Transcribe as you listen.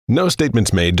No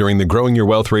statements made during the Growing Your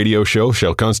Wealth radio show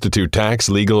shall constitute tax,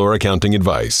 legal, or accounting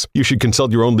advice. You should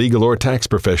consult your own legal or tax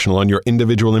professional on your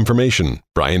individual information.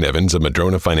 Brian Evans of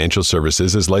Madrona Financial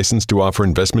Services is licensed to offer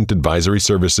investment advisory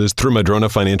services through Madrona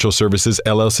Financial Services,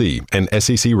 LLC, an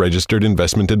SEC-registered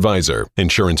investment advisor.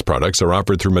 Insurance products are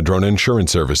offered through Madrona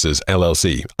Insurance Services,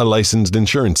 LLC, a licensed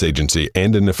insurance agency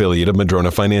and an affiliate of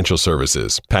Madrona Financial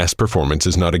Services. Past performance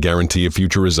is not a guarantee of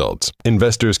future results.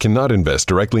 Investors cannot invest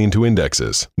directly into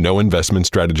indexes. No investment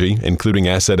strategy, including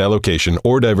asset allocation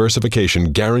or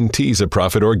diversification, guarantees a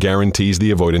profit or guarantees the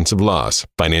avoidance of loss.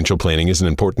 Financial planning is an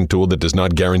important tool that does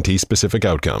not guarantee specific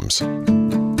outcomes.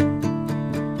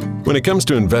 When it comes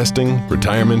to investing,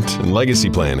 retirement, and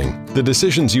legacy planning, the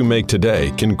decisions you make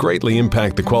today can greatly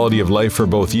impact the quality of life for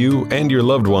both you and your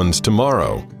loved ones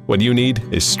tomorrow. What you need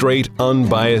is straight,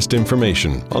 unbiased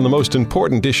information on the most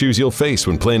important issues you'll face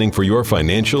when planning for your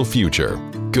financial future.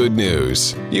 Good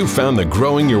news. You found the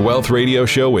Growing Your Wealth radio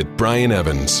show with Brian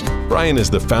Evans. Brian is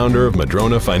the founder of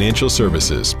Madrona Financial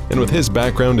Services, and with his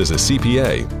background as a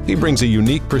CPA, he brings a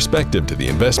unique perspective to the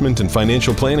investment and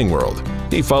financial planning world.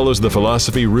 He follows the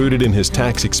philosophy rooted in his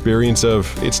tax experience of,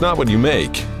 it's not what you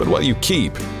make, but what you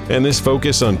keep. And this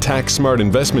focus on tax-smart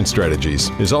investment strategies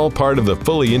is all part of the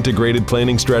fully integrated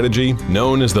planning strategy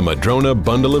known as the Madrona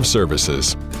Bundle of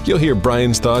Services. You'll hear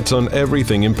Brian's thoughts on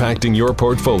everything impacting your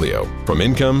portfolio, from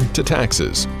income to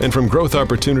taxes, and from growth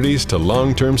opportunities to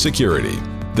long-term security.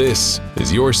 This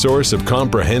is your source of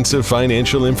comprehensive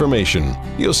financial information.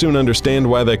 You'll soon understand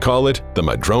why they call it the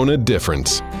Madrona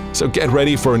Difference. So get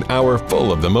ready for an hour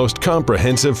full of the most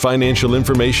comprehensive financial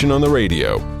information on the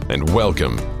radio. And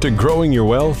welcome to Growing Your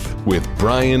Wealth with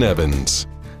Brian Evans.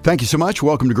 Thank you so much.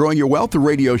 Welcome to Growing Your Wealth, the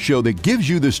radio show that gives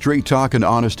you the straight talk and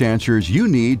honest answers you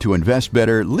need to invest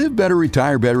better, live better,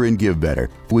 retire better, and give better.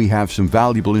 We have some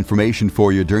valuable information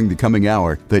for you during the coming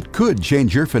hour that could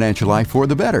change your financial life for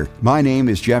the better. My name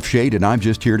is Jeff Shade, and I'm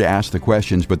just here to ask the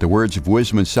questions, but the words of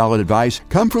wisdom and solid advice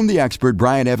come from the expert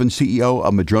Brian Evans, CEO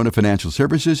of Madrona Financial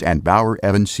Services and Bauer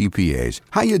Evans CPAs.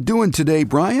 How you doing today,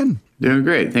 Brian? Doing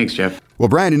great. Thanks, Jeff. Well,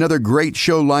 Brian, another great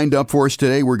show lined up for us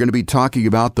today. We're going to be talking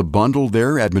about the bundle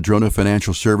there at Madrona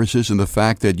Financial Services and the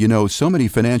fact that, so many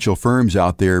financial firms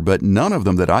out there, but none of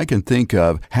them that I can think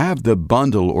of have the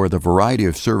bundle or the variety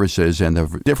of services and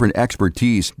the different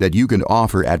expertise that you can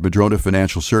offer at Madrona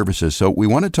Financial Services. So we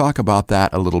want to talk about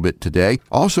that a little bit today.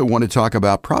 Also want to talk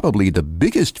about probably the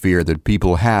biggest fear that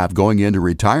people have going into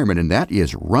retirement, and that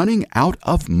is running out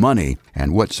of money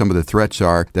and what some of the threats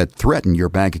are that threaten your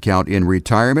bank account in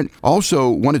retirement. Also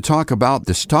want to talk about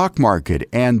the stock market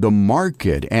and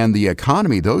the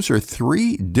economy. Those are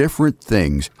three different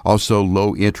things. Also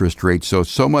low interest rates.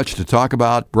 So much to talk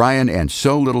about, Brian, and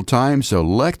so little time. So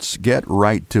let's get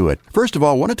right to it. First of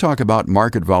all, I want to talk about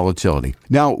market volatility.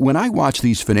 Now, when I watch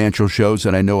these financial shows,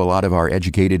 and I know a lot of our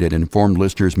educated and informed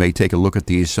listeners may take a look at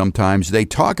these sometimes, they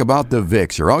talk about the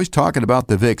VIX. They're always talking about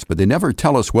the VIX, but they never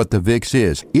tell us what the VIX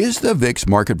is. Is the VIX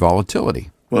market volatility?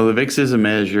 Well, the VIX is a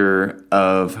measure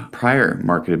of prior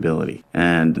marketability.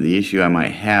 And the issue I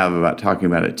might have about talking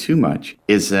about it too much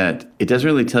is that it doesn't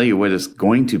really tell you what it's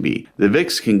going to be. The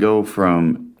VIX can go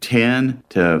from 10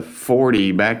 to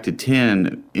 40 back to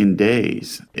 10 in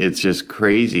days. It's just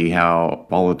crazy how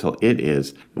volatile it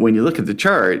is. When you look at the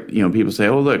chart, people say,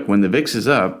 oh, look, when the VIX is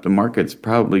up, the market's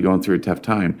probably going through a tough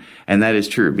time. And that is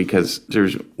true because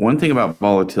there's one thing about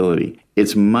volatility.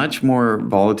 It's much more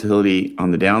volatility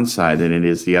on the downside than it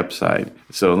is the upside.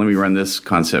 So let me run this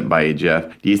concept by you,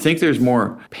 Jeff. Do you think there's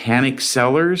more panic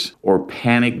sellers or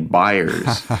panic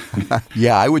buyers?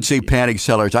 Yeah, I would say panic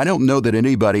sellers. I don't know that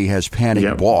anybody has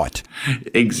panic bought.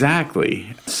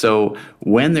 Exactly. So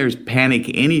when there's panic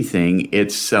anything,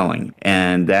 it's selling.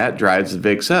 And that drives the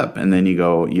VIX up. And then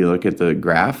you look at the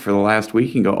graph for the last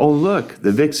week and go, oh, look,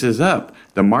 the VIX is up.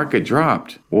 The market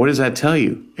dropped. What does that tell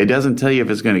you? It doesn't tell you if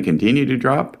it's going to continue to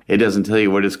drop. It doesn't tell you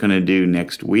what it's going to do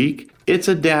next week. It's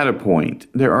a data point.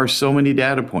 There are so many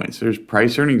data points. There's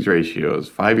price earnings ratios,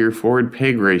 5-year forward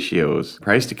PEG ratios,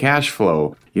 price to cash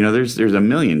flow. There's a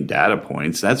million data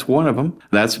points. That's one of them.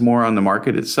 That's more on the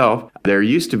market itself. There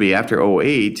used to be, after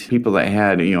 2008, people that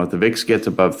had, if the VIX gets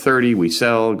above 30, we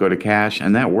sell, go to cash,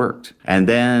 and that worked. And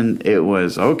then it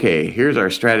was, okay, here's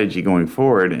our strategy going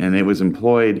forward. And it was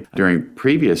employed during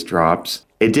previous drops.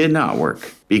 It did not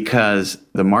work because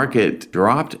the market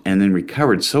dropped and then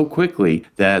recovered so quickly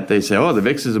that they say, oh, the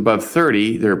VIX is above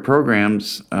 30. Their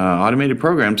programs, automated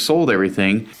programs, sold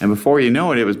everything. And before you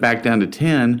know it, it was back down to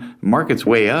 10. Market's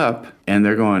way up. And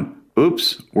they're going,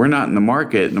 oops, we're not in the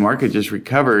market. The market just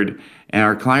recovered. And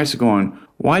our clients are going,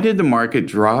 why did the market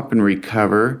drop and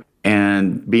recover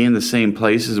and be in the same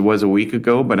place as it was a week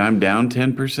ago, but I'm down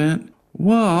 10%?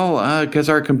 Well, because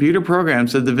our computer program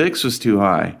said the VIX was too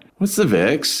high. What's the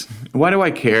VIX? Why do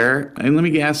I care? And let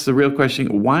me ask the real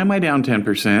question. Why am I down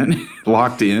 10%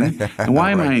 locked in? And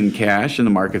why am I in cash and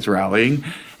the market's rallying?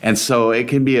 And so it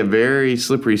can be a very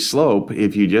slippery slope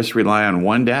if you just rely on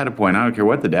one data point. I don't care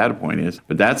what the data point is,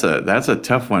 but that's a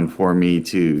tough one for me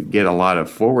to get a lot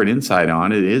of forward insight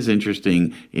on. It is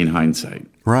interesting in hindsight.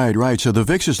 Right. So the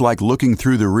VIX is like looking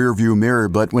through the rearview mirror,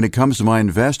 but when it comes to my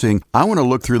investing, I want to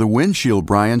look through the windshield,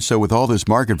 Brian. So with all this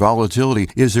market volatility,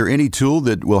 is there any tool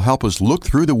that will help us look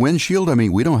through the windshield? I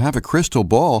mean, we don't have a crystal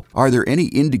ball. Are there any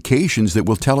indications that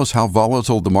will tell us how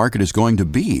volatile the market is going to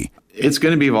be? It's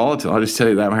going to be volatile. I'll just tell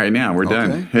you that right now. We're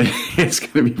done. It's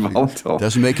going to be volatile.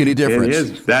 Doesn't make any difference.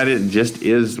 It is. It just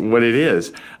is what it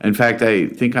is. In fact, I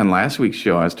think on last week's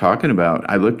show I was talking about,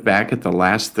 I looked back at the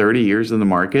last 30 years of the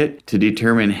market to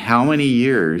determine how many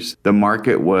years the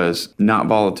market was not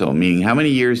volatile, meaning how many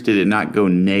years did it not go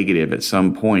negative at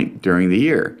some point during the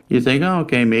year. You think, oh,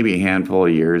 okay, maybe a handful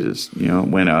of years it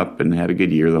went up and had a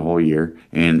good year the whole year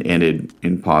and ended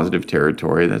in positive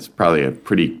territory. That's probably a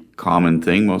pretty common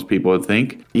thing most people would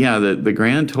think. Yeah, the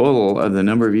grand total of the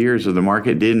number of years of the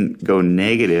market didn't go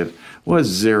negative was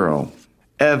 0.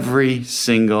 Every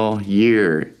single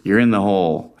year, you're in the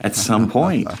hole at some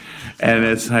point. And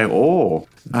it's like,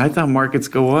 I thought markets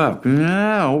go up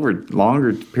over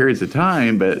longer periods of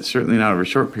time, but certainly not over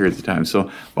short periods of time.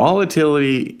 So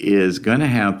volatility is going to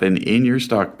happen in your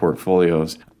stock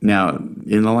portfolios. Now,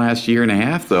 in the last year and a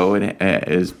half, though, it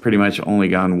has pretty much only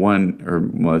gone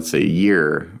let's say a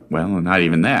year. Well, not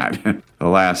even that. The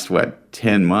last,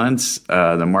 10 months,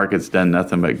 the market's done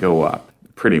nothing but go up.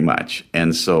 Pretty much.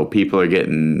 And so people are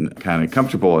getting kind of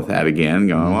comfortable with that again,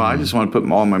 going, well, I just want to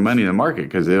put all my money in the market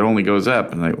because it only goes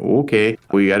up. And like, okay,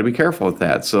 well, you got to be careful with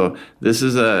that. So this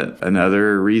is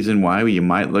another reason why you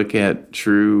might look at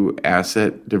true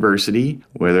asset diversity,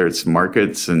 whether it's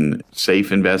markets and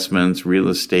safe investments, real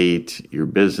estate, your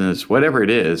business, whatever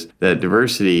it is, that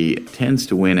diversity tends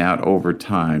to win out over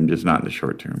time, just not in the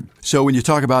short term. So when you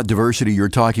talk about diversity, you're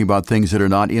talking about things that are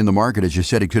not in the market. As you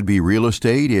said, it could be real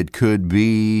estate, it could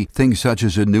be things such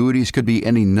as annuities, could be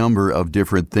any number of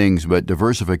different things, but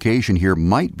diversification here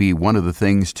might be one of the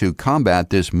things to combat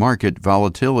this market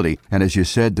volatility. And as you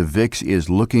said, the VIX is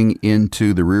looking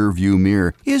into the rearview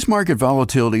mirror. Is market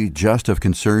volatility just of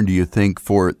concern, do you think,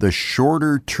 for the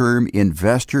shorter-term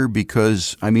investor?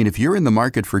 Because, if you're in the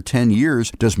market for 10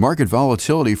 years, does market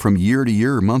volatility from year to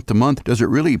year, month to month, does it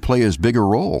really play as big a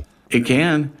role? It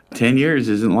can. 10 years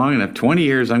isn't long enough. 20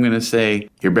 years, I'm going to say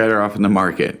you're better off in the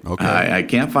market. Okay. I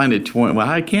can't find a 20. Well,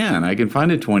 I can. I can find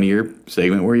a 20-year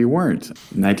segment where you weren't.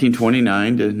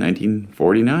 1929 to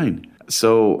 1949.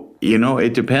 So,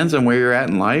 it depends on where you're at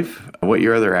in life, what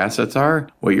your other assets are,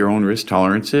 what your own risk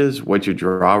tolerance is, what your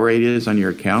draw rate is on your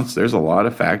accounts. There's a lot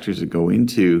of factors that go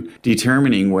into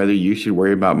determining whether you should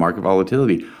worry about market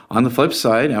volatility. On the flip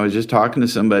side, I was just talking to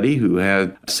somebody who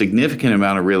had a significant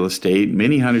amount of real estate,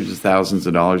 many hundreds of thousands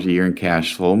of dollars a year in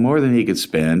cash flow, more than he could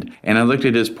spend. And I looked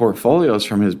at his portfolios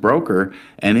from his broker,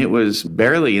 and it was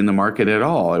barely in the market at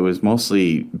all. It was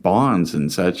mostly bonds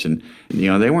and such, and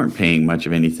they weren't paying much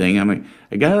of anything.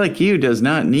 A guy like you does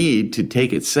not need to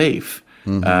take it safe.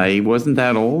 Mm-hmm. He wasn't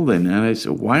that old, and I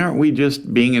said, why aren't we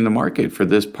just being in the market for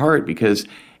this part? Because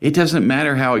it doesn't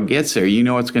matter how it gets there. You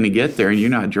know it's going to get there, and you're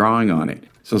not drawing on it.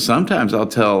 So sometimes I'll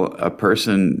tell a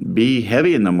person, be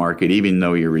heavy in the market, even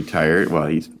though you're retired. Well,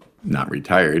 he's not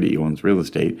retired. He owns real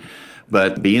estate.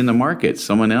 But be in the market.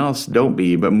 Someone else, don't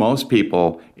be. But most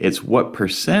people, it's what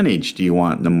percentage do you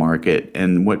want in the market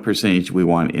and what percentage we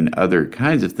want in other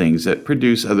kinds of things that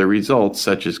produce other results,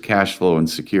 such as cash flow and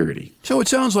security. So it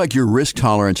sounds like your risk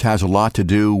tolerance has a lot to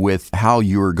do with how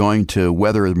you're going to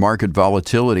weather market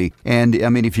volatility. And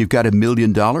if you've got $1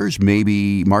 million,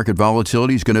 maybe market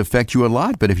volatility is going to affect you a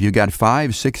lot. But if you've got $5,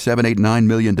 $6, $7, $8, $9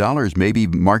 million, maybe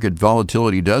market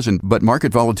volatility doesn't. But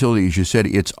market volatility, as you said,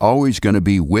 it's always going to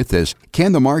be with us.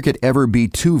 Can the market ever be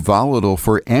too volatile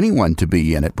for anyone to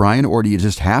be in it, Brian, or do you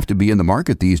just have to be in the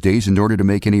market these days in order to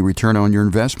make any return on your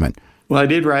investment? Well, I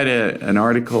did write an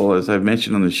article, as I've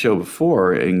mentioned on the show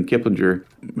before, in Kiplinger.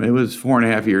 It was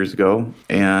 4.5 years ago,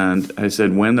 and I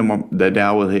said when the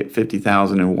Dow will hit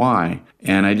 50,000 and why.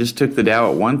 And I just took the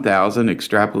Dow at 1,000,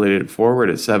 extrapolated it forward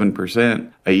at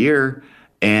 7% a year.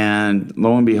 And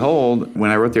lo and behold,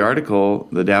 when I wrote the article,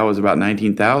 the Dow was about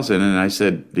 19,000. And I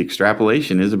said, the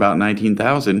extrapolation is about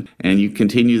 19,000. And you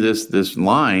continue this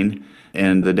line,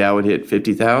 and the Dow would hit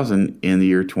 50,000 in the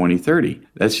year 2030.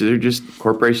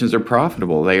 Corporations are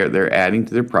profitable. They're adding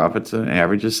to their profits an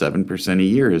average of 7% a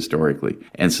year historically.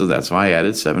 And so that's why I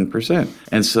added 7%.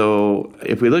 And so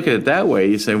if we look at it that way,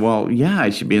 you say, well, yeah, I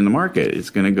should be in the market. It's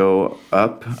going to go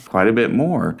up quite a bit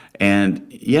more. And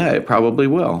yeah, it probably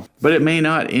will. But it may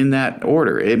not in that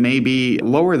order. It may be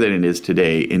lower than it is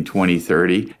today in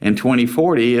 2030. In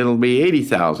 2040, it'll be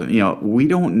 80,000. We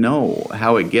don't know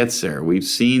how it gets there. We've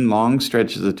seen long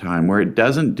stretches of time where it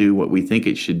doesn't do what we think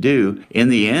it should do. In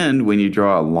the end, when you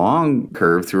draw a long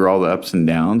curve through all the ups and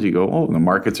downs, you go, oh, the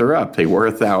markets are up. They were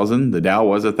 1,000. The Dow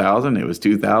was 1,000. It was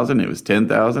 2,000. It was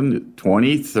 10,000,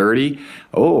 20, 30.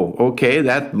 Oh, okay,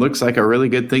 that looks like a really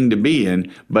good thing to be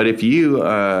in. But if you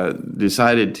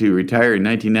decided to retire in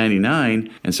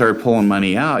 1999 and started pulling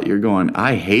money out, you're going,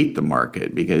 I hate the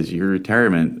market, because your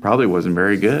retirement probably wasn't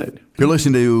very good. You're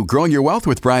listening to Growing Your Wealth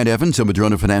with Brian Evans of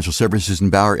Madrona Financial Services and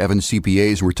Bauer Evans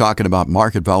CPAs. We're talking about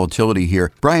market volatility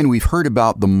here. Brian, we've heard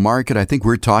about the market. I think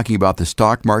we're talking about the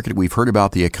stock market. We've heard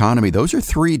about the economy. Those are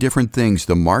three different things: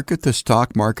 the market, the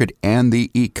stock market, and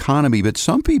the economy. But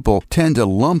some people tend to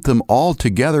lump them all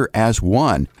together as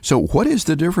one. So what is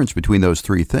the difference between those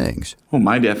three things? Well,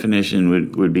 my definition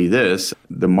would be this.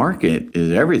 The market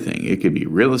is everything. It could be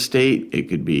real estate. It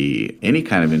could be any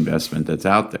kind of investment that's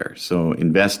out there. So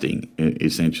investing,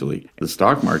 essentially. The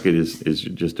stock market is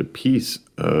just a piece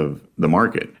of the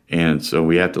market. And so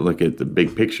we have to look at the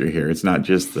big picture here. It's not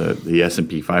just the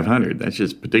S&P 500. That's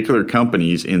just particular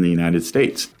companies in the United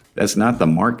States. That's not the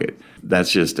market.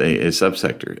 That's just a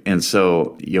subsector. And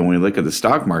so, when we look at the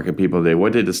stock market, people say,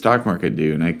 what did the stock market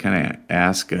do? And I kind of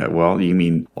ask, well, you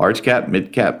mean large cap,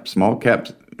 mid cap, small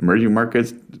caps, emerging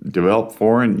markets, developed,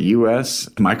 foreign, U.S.,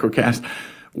 microcaps?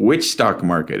 Which stock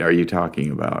market are you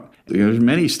talking about? There's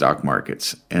many stock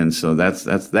markets. And so that's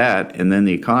that. And then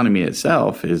the economy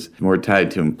itself is more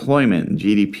tied to employment and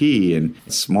GDP and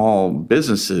small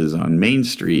businesses on Main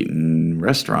Street and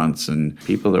restaurants and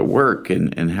people that work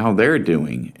and how they're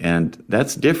doing. And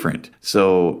that's different.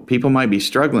 So people might be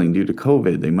struggling due to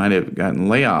COVID. They might have gotten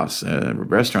layoffs.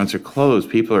 Restaurants are closed.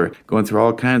 People are going through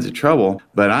all kinds of trouble.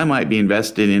 But I might be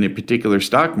invested in a particular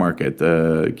stock market,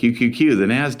 the QQQ, the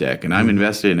NASDAQ, and I'm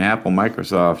invested in Apple,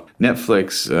 Microsoft,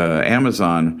 Netflix,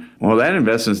 Amazon. Well, that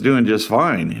investment's doing just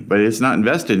fine, but it's not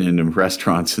invested in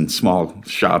restaurants and small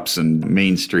shops and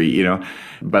Main Street,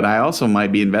 But I also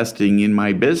might be investing in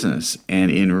my business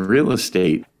and in real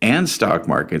estate and stock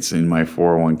markets in my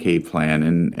 401k plan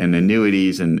and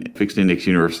annuities and fixed index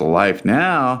universal life.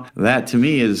 Now, that to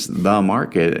me is the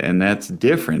market, and that's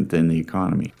different than the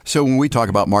economy. So when we talk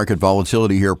about market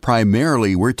volatility here,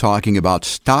 primarily we're talking about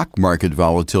stock market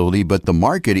volatility, but the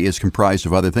market is comprised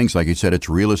of other things. Like you said, it's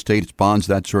real estate, it's bonds,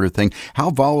 that sort of thing. How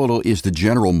volatile is the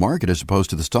general market as opposed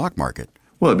to the stock market?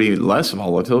 Well, it'd be less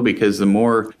volatile because the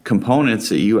more components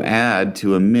that you add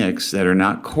to a mix that are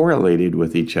not correlated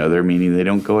with each other, meaning they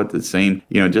don't go at the same,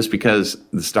 just because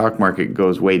the stock market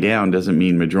goes way down doesn't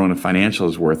mean Madrona Financial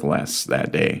is worth less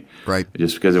that day. Right.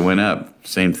 Just because it went up,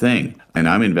 same thing. And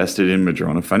I'm invested in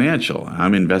Madrona Financial.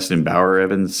 I'm invested in Bauer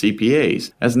Evans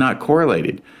CPAs. That's not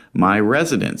correlated. My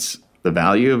residence, the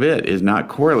value of it is not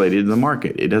correlated to the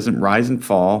market. It doesn't rise and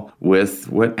fall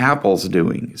with what Apple's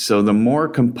doing. So the more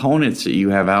components that you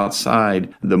have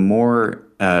outside, the more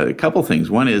a couple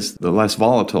things. One is the less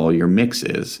volatile your mix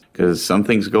is, because some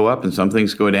things go up and some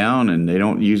things go down, and they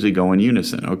don't usually go in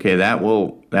unison. Okay, that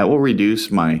will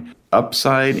reduce my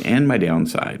upside and my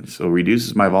downside, so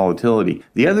reduces my volatility.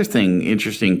 The other thing,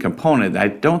 interesting component I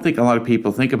don't think a lot of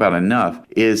people think about enough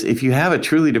is if you have a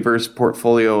truly diverse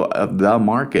portfolio of the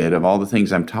market, of all the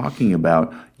things I'm talking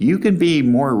about, you can be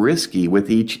more risky with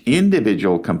each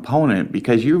individual component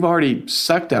because you've already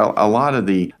sucked out a lot of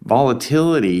the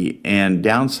volatility and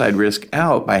downside risk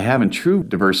out by having true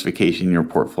diversification in your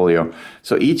portfolio.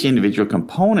 So each individual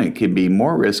component can be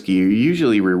more risky. You're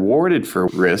usually rewarded for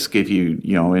risk if you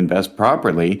invest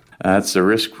properly. That's the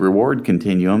risk-reward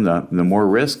continuum. The more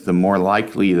risk, the more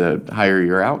likely, the higher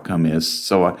your outcome is.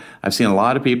 So I've seen a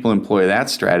lot of people employ that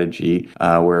strategy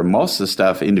where most of the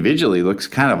stuff individually looks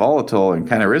kind of volatile and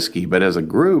kind of risky, but as a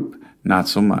group, not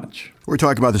so much. We're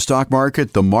talking about the stock market,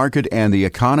 and the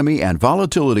economy, and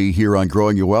volatility here on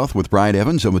Growing Your Wealth with Brian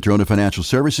Evans of Madrona Financial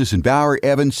Services and Bauer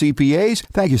Evans CPAs.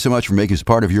 Thank you so much for making us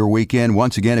part of your weekend.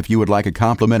 Once again, if you would like a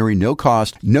complimentary,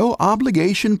 no-cost,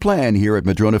 no-obligation plan here at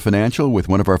Madrona Financial with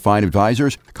one of our fine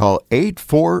advisors, call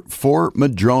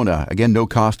 844-MADRONA. Again, no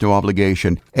cost, no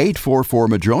obligation.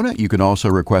 844-MADRONA. You can also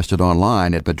request it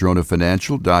online at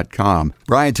madronafinancial.com.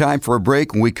 Brian, time for a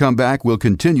break. When we come back, we'll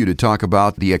continue to talk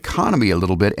about the economy a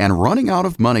little bit and run running out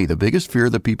of money, the biggest fear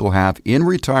that people have in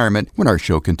retirement, when our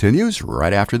show continues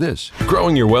right after this.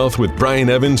 Growing Your Wealth with Brian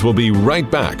Evans will be right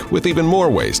back with even more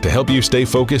ways to help you stay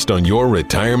focused on your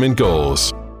retirement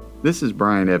goals. This is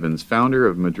Brian Evans, founder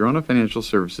of Madrona Financial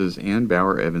Services and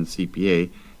Bauer Evans CPA,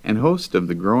 and host of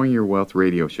the Growing Your Wealth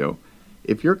radio show.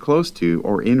 If you're close to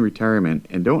or in retirement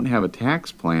and don't have a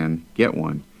tax plan, get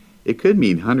one. It could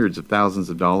mean hundreds of thousands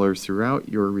of dollars throughout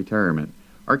your retirement.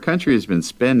 Our country has been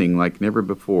spending like never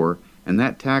before, and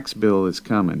that tax bill is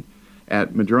coming.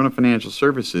 At Madrona Financial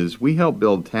Services, we help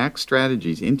build tax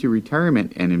strategies into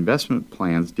retirement and investment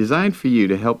plans designed for you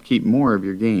to help keep more of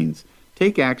your gains.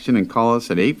 Take action and call us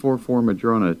at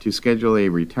 844-MADRONA to schedule a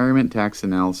retirement tax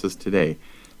analysis today.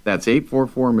 That's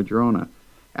 844-MADRONA.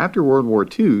 After World War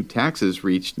II, taxes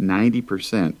reached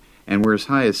 90% and were as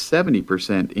high as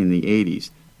 70% in the 80s.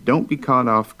 Don't be caught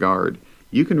off guard.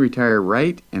 You can retire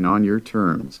right and on your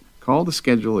terms. Call to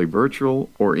schedule a virtual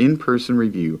or in-person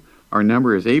review. Our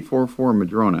number is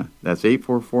 844-MADRONA. That's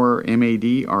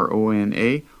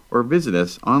 844-MADRONA, or visit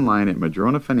us online at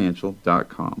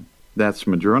madronafinancial.com. That's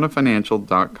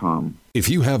madronafinancial.com. If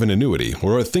you have an annuity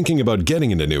or are thinking about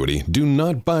getting an annuity, do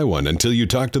not buy one until you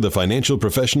talk to the financial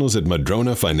professionals at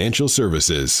Madrona Financial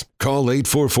Services. Call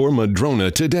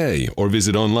 844-MADRONA today or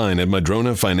visit online at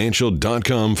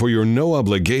madronafinancial.com for your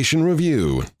no-obligation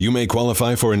review. You may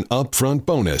qualify for an upfront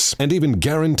bonus and even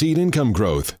guaranteed income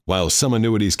growth. While some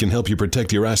annuities can help you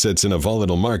protect your assets in a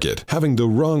volatile market, having the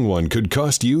wrong one could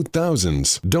cost you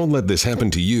thousands. Don't let this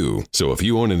happen to you. So if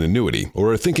you own an annuity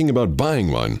or are thinking about buying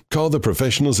one, call the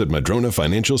professionals at Madrona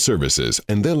Financial Services,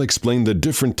 and they'll explain the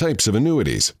different types of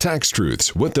annuities, tax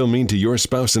truths, what they'll mean to your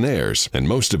spouse and heirs, and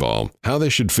most of all, how they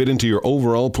should fit into your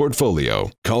overall portfolio.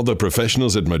 Call the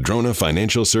professionals at Madrona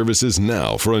Financial Services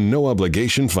now for a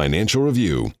no-obligation financial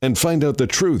review and find out the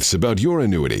truths about your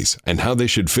annuities and how they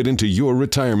should fit into your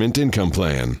retirement income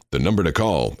plan. The number to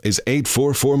call is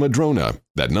 844-MADRONA.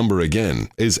 That number again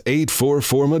is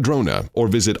 844-MADRONA, or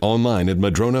visit online at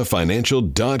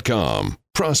madronafinancial.com.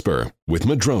 Prosper with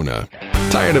Madrona.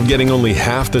 Tired of getting only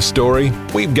half the story?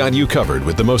 We've got you covered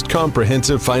with the most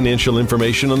comprehensive financial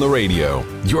information on the radio.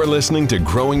 You're listening to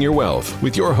Growing Your Wealth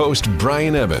with your host,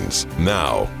 Brian Evans.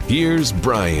 Now, here's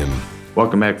Brian.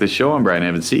 Welcome back to the show. I'm Brian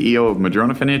Evans, CEO of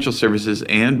Madrona Financial Services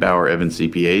and Bauer Evans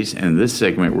CPAs. And in this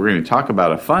segment, we're going to talk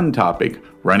about a fun topic,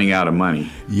 running out of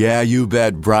money. Yeah, you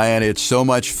bet, Brian. It's so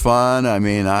much fun. I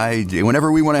mean,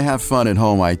 whenever we want to have fun at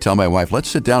home, I tell my wife, let's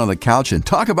sit down on the couch and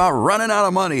talk about running out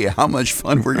of money, how much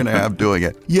fun we're going to have doing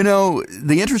it. You know,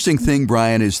 the interesting thing,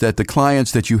 Brian, is that the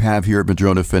clients that you have here at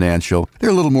Madrona Financial,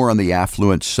 they're a little more on the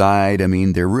affluent side. I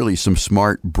mean, they're really some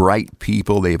smart, bright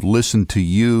people. They've listened to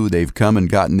you. They've come and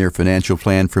gotten their financial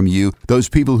plan from you. Those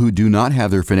people who do not have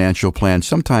their financial plan,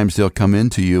 sometimes they'll come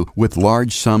into you with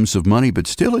large sums of money, but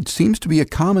still it seems to be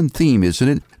a common theme, isn't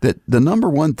it? That the number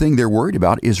one thing they're worried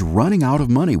about is running out of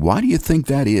money. Why do you think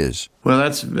that is? Well,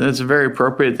 that's a very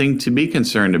appropriate thing to be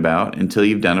concerned about until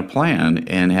you've done a plan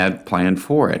and had planned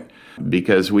for it.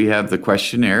 Because we have the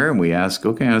questionnaire and we ask,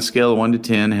 okay, on a scale of 1 to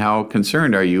 10, how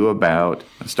concerned are you about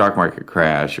a stock market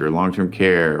crash or long-term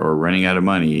care or running out of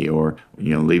money or,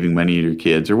 leaving money to your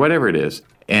kids or whatever it is.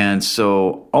 And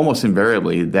so almost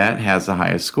invariably, that has the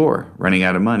highest score, running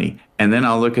out of money. And then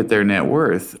I'll look at their net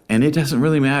worth, and it doesn't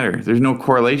really matter. There's no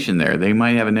correlation there. They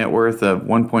might have a net worth of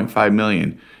 $1.5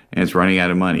 million, and it's running out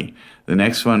of money. The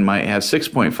next one might have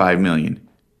 $6.5 million,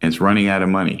 and it's running out of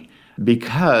money.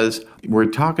 Because we're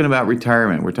talking about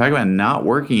retirement. We're talking about not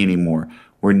working anymore.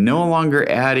 We're no longer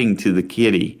adding to the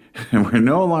kitty. We're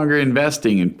no longer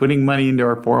investing and putting money into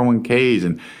our 401ks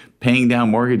and paying down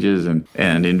mortgages and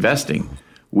investing.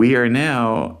 We are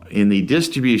now in the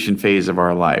distribution phase of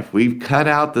our life. We've cut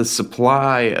out the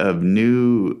supply of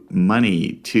new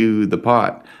money to the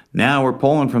pot. Now we're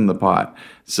pulling from the pot.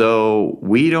 So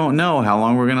we don't know how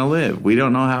long we're going to live. We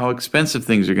don't know how expensive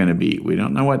things are going to be. We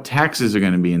don't know what taxes are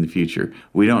going to be in the future.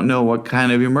 We don't know what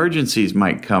kind of emergencies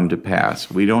might come to pass.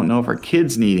 We don't know if our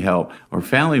kids need help or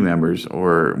family members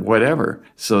or whatever.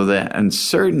 So that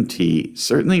uncertainty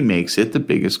certainly makes it the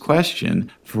biggest question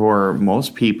for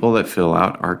most people that fill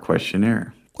out our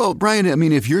questionnaire. Well, Brian, I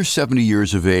mean, if you're 70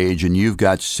 years of age and you've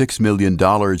got $6 million in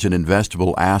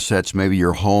investable assets, maybe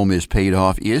your home is paid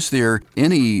off, is there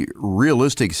any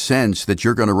realistic sense that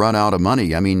you're going to run out of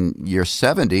money? I mean, you're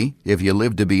 70. If you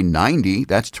live to be 90,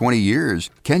 that's 20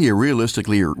 years. Can you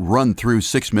realistically run through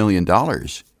 $6 million?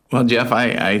 Well, Jeff,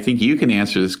 I think you can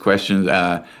answer this question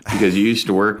because you used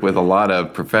to work with a lot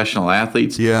of professional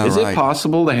athletes. Yeah, Is right. it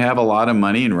possible to have a lot of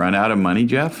money and run out of money,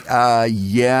 Jeff?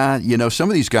 Yeah, some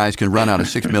of these guys can run out of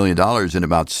 $6 million in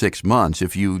about 6 months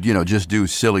if you just do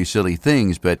silly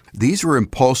things. But these were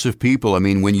impulsive people. I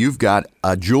mean, when you've got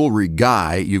a jewelry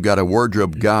guy, you've got a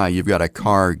wardrobe guy, you've got a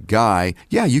car guy,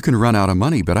 yeah, you can run out of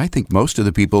money. But I think most of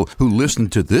the people who listen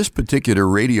to this particular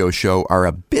radio show are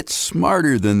a bit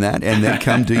smarter than that, and they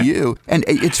come to you. And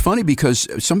it's funny because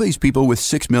some of these people with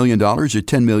 $6 million or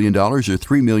 $10 million or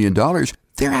 $3 million,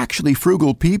 they're actually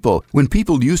frugal people. When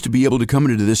people used to be able to come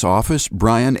into this office,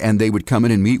 Brian, and they would come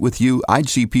in and meet with you, I'd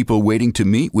see people waiting to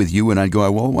meet with you, and I'd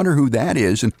go, well, I wonder who that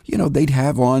is. And, they'd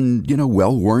have on,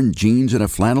 well-worn jeans and a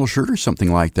flannel shirt or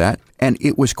something like that. And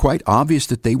it was quite obvious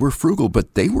that they were frugal,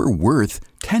 but they were worth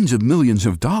tens of millions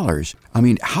of dollars. I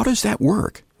mean, how does that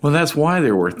work? Well, that's why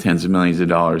they're worth tens of millions of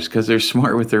dollars, because they're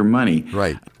smart with their money.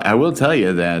 Right. I will tell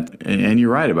you that, and you're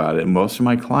right about it, most of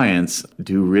my clients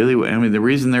do really well. I mean, the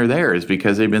reason they're there is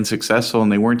because they've been successful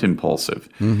and they weren't impulsive.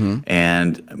 Mm-hmm.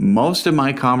 And most of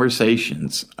my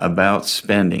conversations about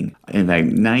spending, in fact,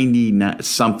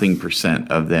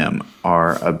 90-something% of them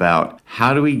are about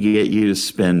how do we get you to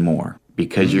spend more?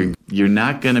 Because you're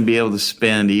not going to be able to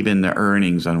spend even the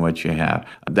earnings on what you have.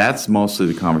 That's mostly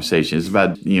the conversation. It's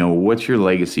about, what's your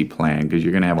legacy plan? Because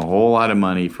you're going to have a whole lot of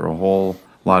money for a whole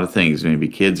lot of things. Maybe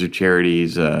kids or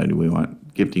charities. Do we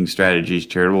want gifting strategies,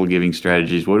 charitable giving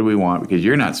strategies? What do we want? Because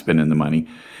you're not spending the money.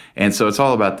 And so it's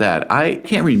all about that. I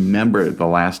can't remember the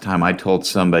last time I told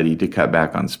somebody to cut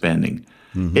back on spending.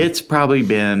 Mm-hmm. It's probably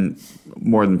been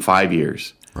more than 5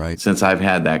 years. Right. Since I've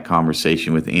had that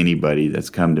conversation with anybody that's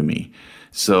come to me.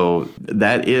 So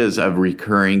that is a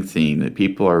recurring theme, that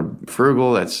people are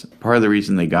frugal. That's part of the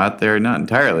reason they got there. Not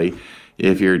entirely.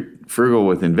 If you're frugal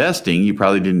with investing, you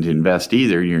probably didn't invest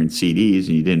either. You're in CDs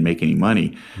and you didn't make any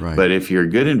money. Right. But if you're a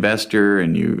good investor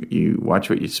and you watch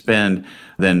what you spend,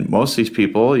 then most of these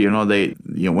people,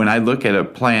 when I look at a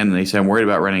plan and they say, I'm worried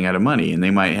about running out of money, and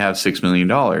they might have $6 million.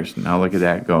 And I'll look at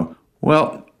that and go,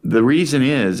 well, the reason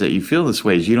is that you feel this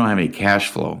way is you don't have any cash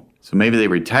flow. So maybe they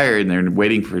retired and they're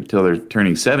waiting until they're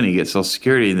turning 70 to get Social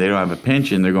Security, and they don't have a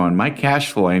pension. They're going, my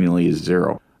cash flow annually is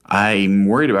zero. I'm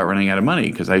worried about running out of money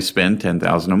because I spend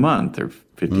 $10,000 a month or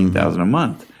 $15,000 a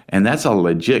month. And that's a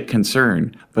legit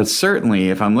concern. But certainly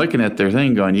if I'm looking at their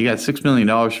thing going, you got $6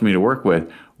 million for me to work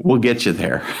with, we'll get you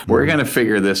there. We're going to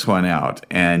figure this one out,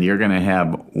 and you're going to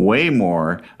have way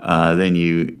more than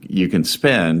you can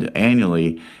spend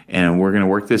annually, and we're going to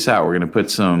work this out. We're going to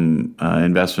put some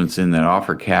investments in that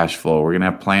offer cash flow. We're going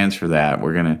to have plans for that.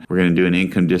 We're going to do an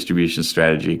income distribution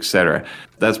strategy, et cetera.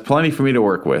 That's plenty for me to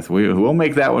work with. We'll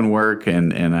make that one work,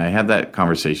 and I have that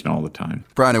conversation all the time.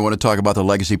 Brian, I want to talk about the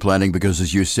legacy planning because,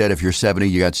 as you said, if you're 70,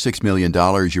 you got $6 million,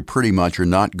 you pretty much are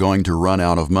not going to run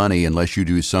out of money unless you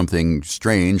do something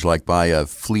strange like buy a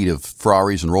fleet of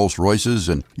Ferraris and Rolls Royces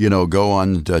and, go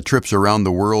on trips around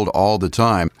the world all the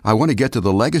time. I want to get to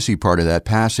the legacy part of that,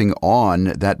 passing on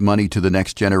that money to the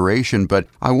next generation, but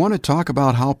I want to talk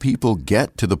about how people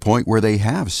get to the point where they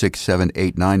have $6, $7,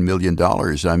 $8, $9 million.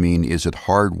 I mean, is it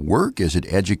hard work? Is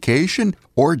it education?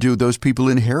 Or do those people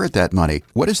inherit that money?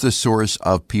 What is the source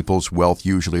of people's wealth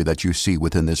usually that you see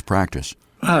within this practice?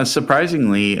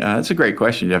 Surprisingly, that's a great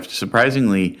question, Jeff.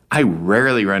 Surprisingly, I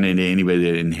rarely run into anybody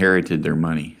that inherited their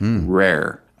money.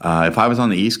 Rare. If I was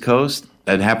on the East Coast,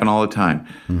 that happened all the time.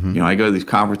 Mm-hmm. I go to these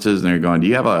conferences and they're going, do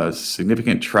you have a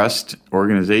significant trust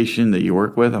organization that you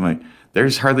work with? I'm like,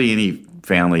 there's hardly any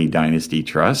family dynasty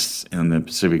trusts in the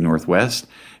Pacific Northwest.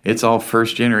 It's all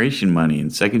first generation money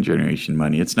and second generation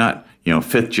money. It's not,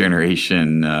 fifth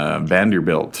generation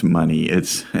Vanderbilt money.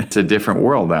 It's a different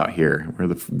world out here. We're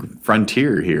the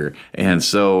frontier here. And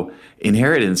so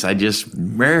inheritance, I just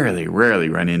rarely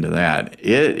run into that.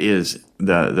 It is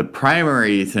the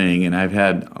primary thing, and I've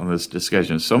had on this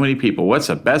discussion with so many people, what's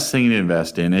the best thing to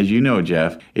invest in? As you know,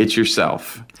 Jeff, it's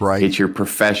yourself. Right. It's your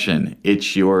profession.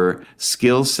 It's your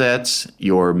skill sets,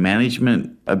 your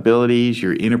management abilities,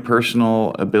 your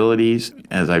interpersonal abilities.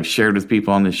 As I've shared with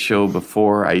people on this show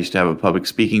before, I used to have a public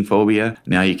speaking phobia.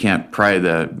 Now you can't pry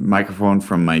the microphone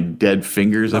from my dead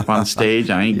fingers up on stage.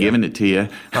 I ain't giving it to you.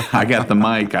 I got the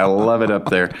mic. I love it up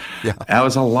there. Yeah. That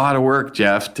was a lot of work,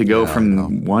 Jeff, to go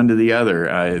from one to the other.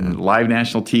 Live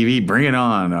national TV, bring it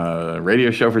on. Radio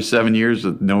show for 7 years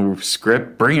with no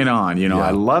script, bring it on.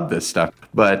 I love this stuff.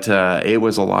 But it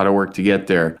was a lot of work to get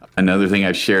there. Another thing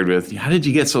I've shared with, how did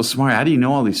you get so smart? How do you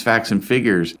know all these facts and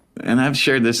figures? and I've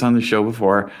shared this on the show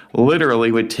before,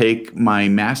 literally would take my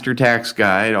master tax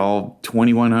guide, all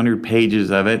 2,100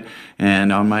 pages of it,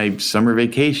 and on my summer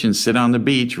vacation, sit on the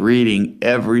beach reading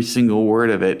every single word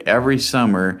of it every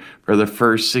summer for the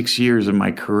first 6 years of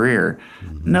my career.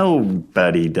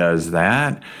 Nobody does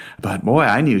that. But boy,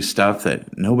 I knew stuff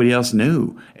that nobody else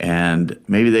knew. And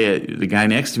maybe the guy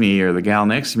next to me or the gal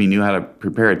next to me knew how to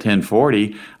prepare a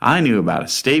 1040. I knew about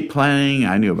estate planning.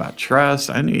 I knew about trust.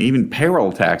 I knew even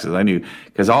payroll taxes. I knew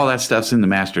because all that stuff's in the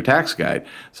master tax guide.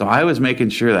 So I was making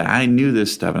sure that I knew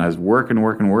this stuff and I was working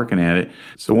at it.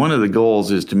 So one of the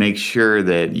goals is to make sure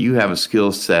that you have a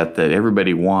skill set that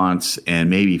everybody wants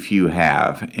and maybe few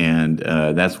have. And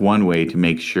that's one way to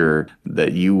make sure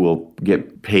that you will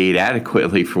get paid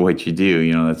adequately for what you do.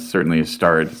 You know, that's certainly a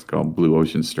start. It's called Blue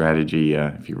Ocean Strategy.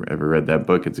 If you ever read that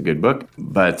book, it's a good book.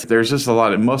 But there's just a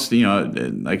lot of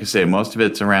like I say, most of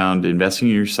it's around investing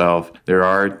in yourself. There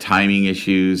are timing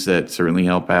issues that certainly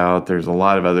help out. There's a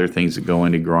lot of other things that go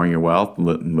into growing your wealth.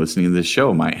 Listening to this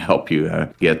show might help you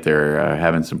get there,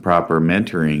 having some proper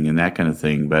mentoring and that kind of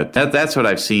thing. But that's what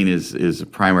I've seen is a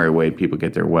primary way people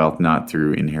get their wealth, not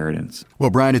through inheritance. Well,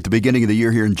 Brian, at the beginning of the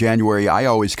year here in January, I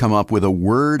always come up with a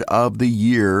word of the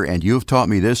year, and you've taught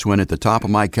me this one at the top of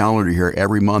my calendar here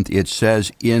every month. It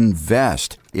says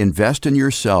invest. Invest in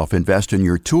yourself, invest in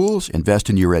your tools, invest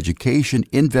in your education,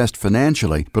 invest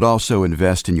financially, but also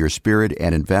invest in your spirit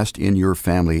and invest in your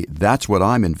family. That's what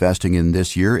I'm investing in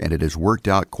this year, and it has worked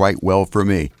out quite well for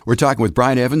me. We're talking with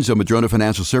Brian Evans of Madrona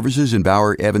Financial Services and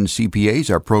Bauer Evans CPAs.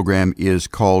 Our program is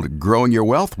called Growing Your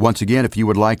Wealth. Once again, if you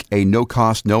would like a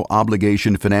no-cost,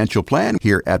 no-obligation financial plan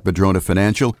here at Madrona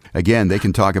Financial, again, they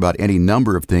can talk about any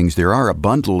number of things. There are a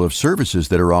bundle of services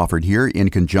that are offered here in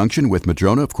conjunction with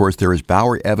Madrona. Of course, there is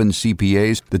Bauer Evans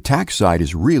CPAs. The tax side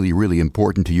is really, really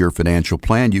important to your financial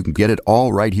plan. You can get it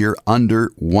all right here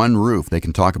under one roof. They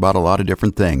can talk about a lot of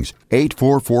different things.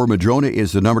 844-MADRONA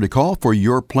is the number to call for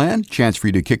your plan. Chance for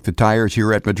you to kick the tires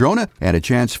here at Madrona and a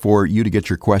chance for you to get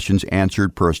your questions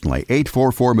answered personally.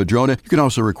 844-MADRONA. You can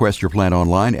also request your plan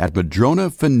online at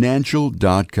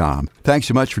madronafinancial.com. Thanks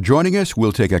so much for joining us.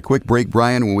 We'll take a quick break,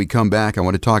 Brian. When we come back, I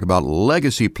want to talk about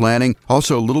legacy planning,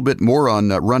 also a little bit more on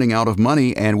running out of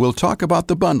money, and we'll talk about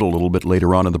the bundle a little bit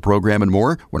later on in the program and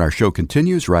more when our show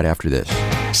continues right after this.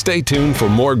 Stay tuned for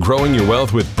more Growing Your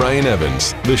Wealth with Brian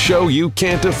Evans, the show you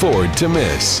can't afford to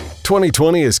miss.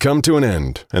 2020 has come to an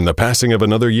end, and the passing of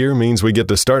another year means we get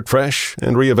to start fresh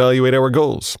and reevaluate our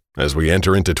goals. As we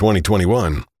enter into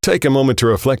 2021, take a moment to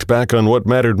reflect back on what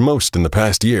mattered most in the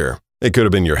past year. It could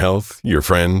have been your health, your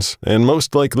friends, and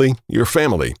most likely, your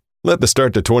family. Let the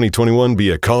start to 2021 be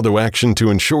a call to action to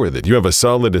ensure that you have a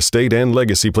solid estate and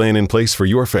legacy plan in place for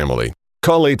your family.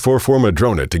 Call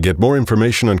 844-MADRONA to get more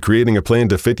information on creating a plan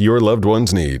to fit your loved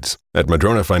one's needs. At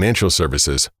Madrona Financial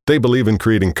Services, they believe in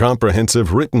creating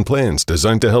comprehensive written plans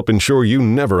designed to help ensure you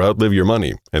never outlive your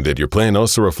money and that your plan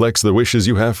also reflects the wishes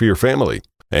you have for your family.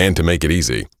 And to make it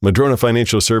easy, Madrona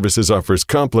Financial Services offers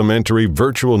complimentary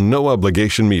virtual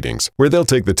no-obligation meetings where they'll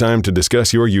take the time to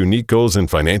discuss your unique goals and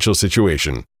financial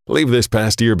situation. Leave this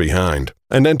past year behind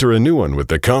and enter a new one with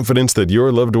the confidence that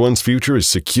your loved one's future is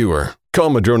secure. Call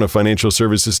Madrona Financial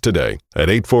Services today at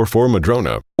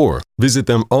 844-MADRONA or visit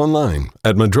them online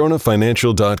at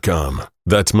madronafinancial.com.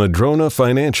 That's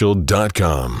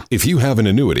madronafinancial.com. If you have an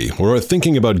annuity or are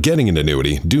thinking about getting an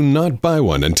annuity, do not buy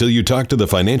one until you talk to the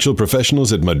financial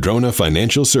professionals at Madrona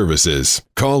Financial Services.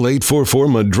 Call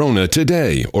 844-MADRONA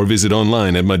today or visit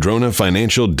online at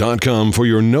madronafinancial.com for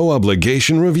your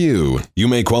no-obligation review. You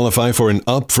may qualify for an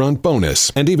upfront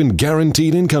bonus and even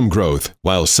guaranteed income growth.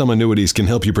 While some annuities can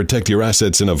help you protect your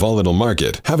assets in a volatile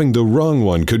market, having the wrong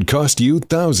one could cost you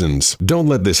thousands. Don't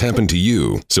let this happen to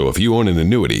you. So if you own an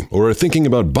annuity or are thinking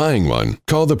about buying one,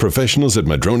 call the professionals at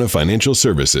Madrona Financial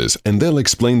Services and they'll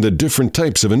explain the different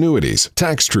types of annuities,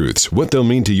 tax truths, what they'll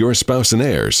mean to your spouse and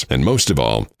heirs, and most of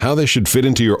all, how they should fit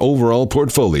into your overall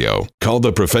portfolio. Call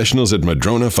the professionals at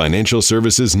Madrona Financial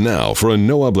Services now for a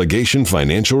no-obligation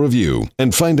financial review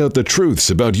and find out the truths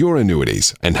about your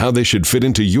annuities and how they should fit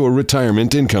into your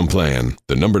retirement income plan.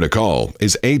 The number to call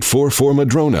is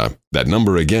 844-MADRONA. That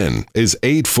number again is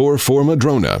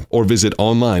 844-MADRONA or visit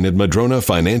online at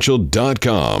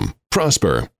madronafinancial.com.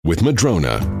 Prosper with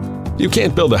Madrona. You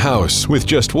can't build a house with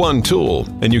just one tool,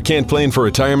 and you can't plan for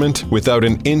retirement without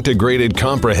an integrated,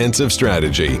 comprehensive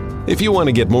strategy. If you want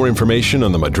to get more information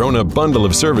on the Madrona bundle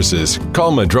of services,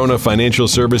 call Madrona Financial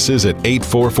Services at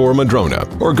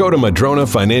 844-MADRONA or go to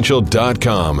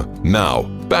madronafinancial.com. Now,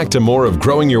 back to more of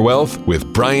Growing Your Wealth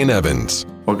with Brian Evans.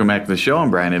 Welcome back to the show. I'm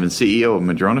Brian Evans, CEO of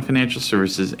Madrona Financial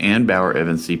Services and Bauer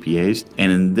Evans CPAs.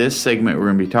 And in this segment, we're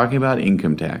going to be talking about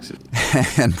income taxes.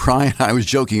 And Brian, I was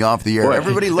joking off the air. Boy,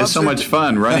 everybody loves it's so much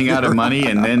fun running out of money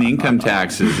and then income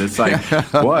taxes. It's like,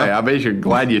 boy, I bet you're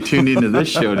glad you tuned into this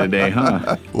show today,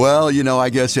 huh? Well, I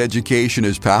guess education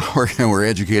is power and we're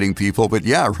educating people. But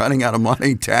yeah, running out of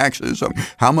money, taxes,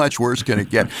 how much worse can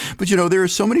it get? But there are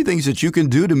so many things that you can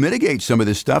do to mitigate some of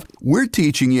this stuff. We're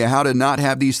teaching you how to not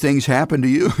have these things happen to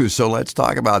you. So let's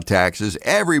talk about taxes,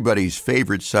 everybody's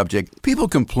favorite subject. People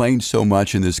complain so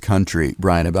much in this country,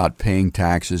 Brian, about paying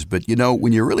taxes. But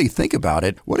when you really think about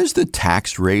it, what is the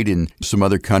tax rate in some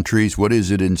other countries? What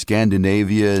is it in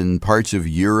Scandinavia and parts of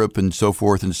Europe and so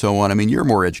forth and so on? I mean, you're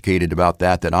more educated about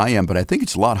that than I am, but I think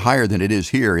it's a lot higher than it is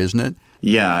here, isn't it?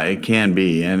 Yeah, it can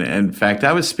be. And in fact,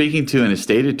 I was speaking to an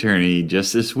estate attorney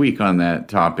just this week on that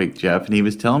topic, Jeff, and he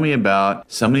was telling me about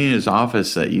somebody in his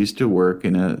office that used to work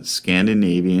in a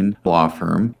Scandinavian law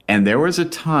firm. And there was a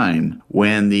time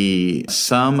when the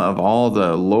sum of all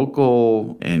the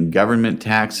local and government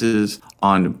taxes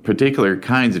on particular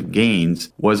kinds of gains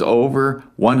was over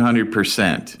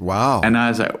 100%. Wow. And I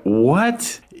was like,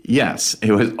 what? Yes,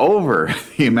 it was over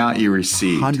the amount you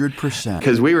received. 100%.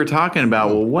 Because we were talking about,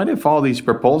 well, what if all these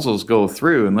proposals go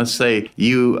through? And let's say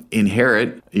you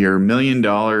inherit your $1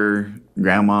 million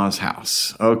grandma's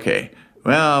house. Okay.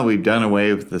 Well, we've done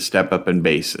away with the step-up in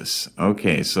basis.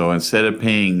 Okay, so instead of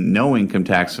paying no income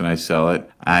tax when I sell it,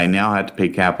 I now have to pay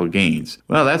capital gains.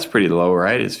 Well, that's pretty low,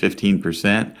 right? It's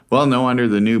 15%. Well, no, under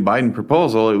the new Biden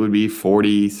proposal, it would be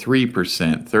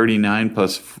 43%, 39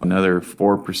 plus another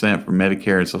 4% for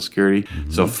Medicare and Social Security,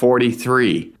 so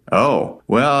 43. Oh,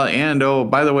 well, and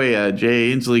by the way,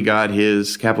 Jay Inslee got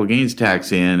his capital gains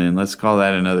tax in, and let's call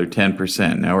that another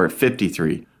 10%. Now we're at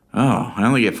 53. Oh, I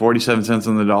only get 47 cents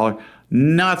on the dollar.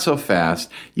 Not so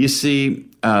fast. You see,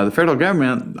 the federal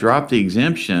government dropped the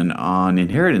exemption on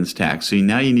inheritance tax, so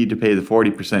now you need to pay the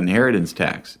 40% inheritance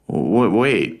tax.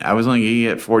 Wait, I was only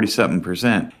going to get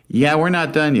 47%. Yeah, we're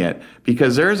not done yet,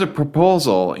 because there's a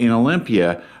proposal in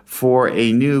Olympia for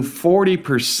a new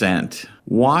 40%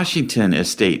 Washington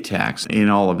estate tax in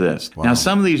all of this. Wow. Now,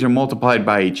 some of these are multiplied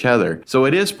by each other. So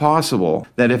it is possible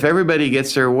that if everybody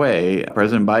gets their way,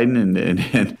 President Biden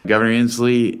and Governor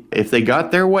Inslee, if they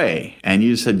got their way and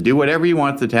you said, do whatever you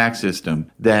want with the tax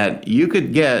system, that you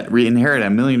could inherit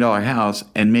 $1 million house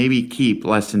and maybe keep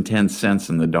less than 10 cents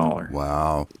in the dollar.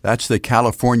 Wow. That's the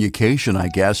Californication, I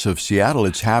guess, of Seattle.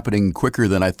 It's happening quicker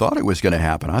than I thought it was going to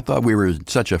happen. I thought we were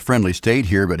such a friendly state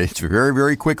here, but it's very,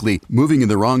 very quickly moving in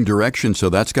the wrong direction. So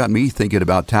that's got me thinking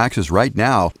about taxes right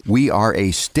now. We are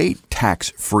a state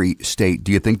tax-free state.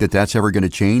 Do you think that that's ever going to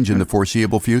change in the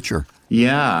foreseeable future?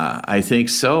 Yeah, I think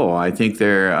so. I think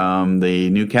the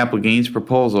new capital gains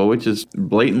proposal, which is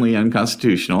blatantly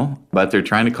unconstitutional, but they're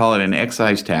trying to call it an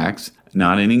excise tax,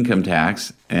 not an income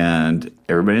tax. And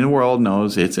everybody in the world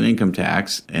knows it's an income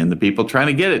tax, and the people trying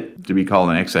to get it to be called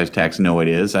an excise tax know it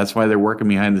is. That's why they're working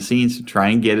behind the scenes to try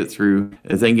and get it through.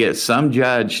 If they can get some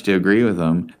judge to agree with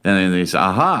them, then they say,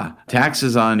 aha,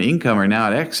 taxes on income are now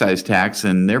an excise tax,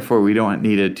 and therefore we don't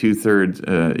need a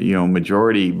 2/3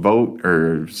 majority vote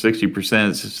or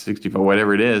 60%, 65,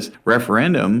 whatever it is,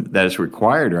 referendum that is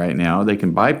required right now. They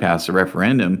can bypass the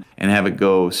referendum and have it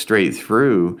go straight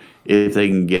through if they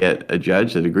can get a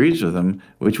judge that agrees with them,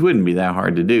 which wouldn't be that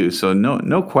hard to do. So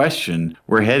no question,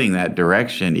 we're heading that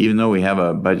direction, even though we have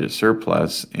a budget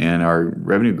surplus and our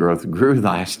revenue growth grew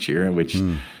last year, which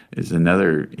is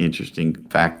another interesting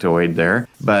factoid there.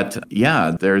 But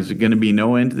yeah, there's going to be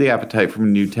no end to the appetite for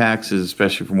new taxes,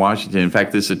 especially from Washington. In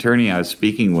fact, this attorney I was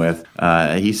speaking with,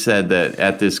 he said that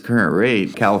at this current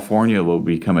rate, California will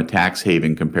become a tax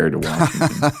haven compared to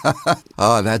Washington.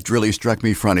 Oh, that really struck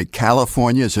me funny.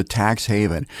 California is a tax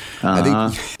haven. I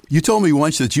think you told me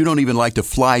once that you don't even like to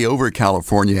fly over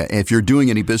California. If you're doing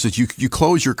any business, you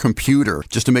close your computer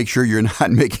just to make sure you're not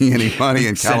making any money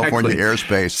in California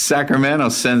airspace. Sacramento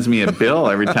sends me a bill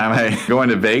every time I go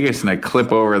into Vegas and I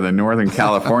clip over the Northern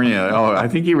California. Oh, I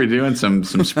think you were doing some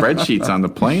spreadsheets on the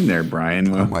plane there,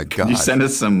 Brian. Oh, my God. Could you send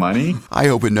us some money? I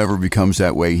hope it never becomes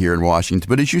that way here in Washington.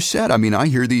 But as you said, I mean, I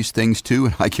hear these things too,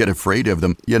 and I get afraid of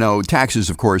them. Taxes,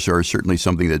 of course, are certainly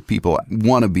something that people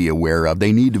want to be aware of.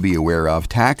 They need to be aware of.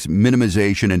 Tax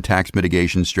minimization and tax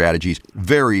mitigation strategies,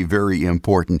 very, very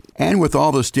important. And with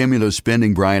all the stimulus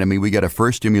spending, Brian, I mean, we got a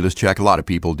first stimulus check. A lot of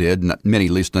people did. Many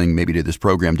listening maybe to this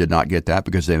program did not get that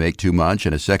because they make too much.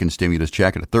 And a second stimulus check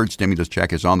check, and a third stimulus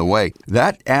check is on the way.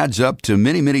 That adds up to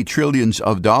many, many trillions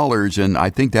of dollars, and I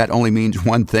think that only means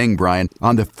one thing, Brian.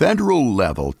 On the federal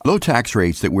level, low tax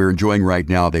rates that we're enjoying right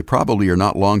now, they probably are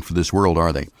not long for this world,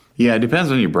 are they? Yeah, it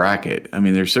depends on your bracket. I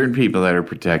mean, there's certain people that are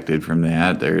protected from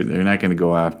that. They're not going to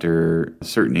go after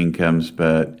certain incomes,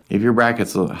 but if your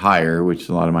bracket's a little higher, which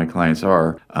a lot of my clients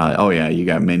are, you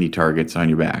got many targets on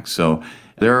your back. So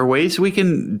there are ways we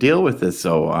can deal with this.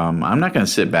 So I'm not going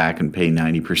to sit back and pay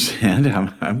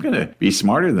 90%. I'm going to be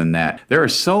smarter than that. There are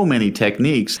so many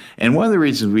techniques. And one of the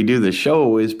reasons we do this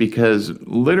show is because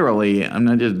literally, I'm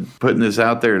not just putting this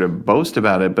out there to boast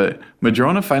about it, but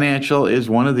Madrona Financial is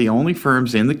one of the only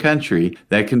firms in the country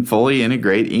that can fully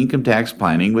integrate income tax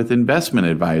planning with investment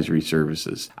advisory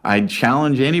services. I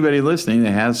challenge anybody listening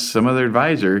that has some other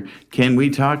advisor, can we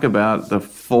talk about the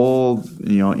full,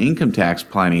 income tax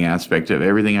planning aspect of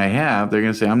everything I have? They're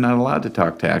going to say, I'm not allowed to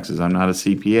talk taxes. I'm not a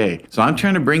CPA. So I'm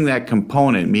trying to bring that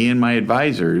component, me and my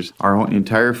advisors, our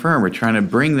entire firm, we're trying to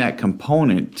bring that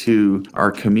component to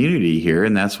our community here.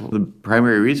 And that's the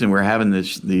primary reason we're having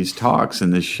these talks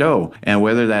and this show. And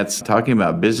whether that's talking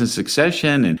about business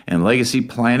succession and legacy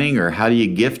planning, or how do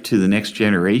you gift to the next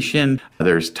generation,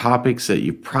 there's topics that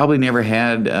you probably never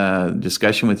had a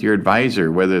discussion with your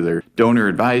advisor, whether they're donor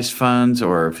advised funds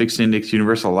or fixed index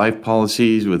universal life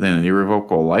policies within an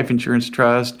irrevocable life insurance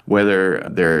trust, whether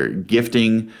they're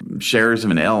gifting shares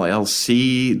of an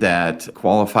LLC that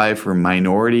qualify for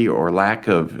minority or lack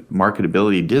of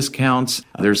marketability discounts.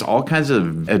 There's all kinds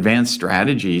of advanced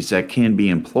strategies that can be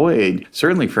employed,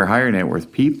 certainly for higher net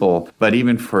worth people, but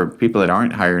even for people that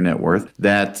aren't higher net worth,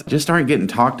 that just aren't getting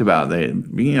talked about.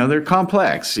 They're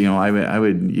complex. I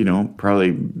would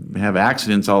probably have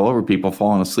accidents all over, people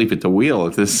falling asleep at the wheel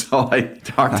if this is all I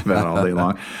talked about all day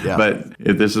long. Yeah. But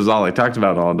if this is all I talked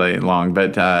about all day long.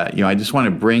 But I just want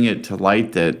to bring it to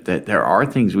light that there are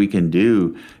things we can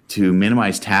do to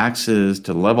minimize taxes,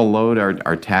 to level load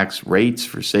our tax rates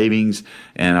for savings.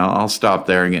 And I'll stop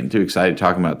there and getting too excited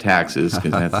talking about taxes,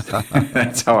 because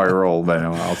that's how I roll, but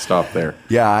I'll stop there.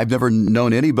 Yeah, I've never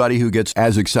known anybody who gets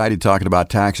as excited talking about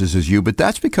taxes as you, but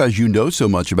that's because you know so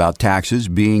much about taxes,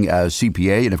 being a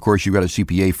CPA, and of course you've got a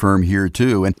CPA firm here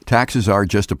too, and taxes are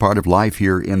just a part of life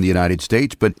here in the United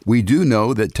States, but we do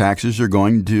know that taxes are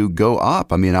going to go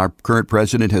up. I mean, our current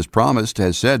president has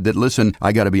said that, listen,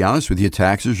 I got to be honest with you,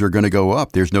 taxes are going to go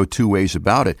up. There's no two ways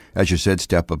about it. As you said,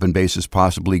 step up in basis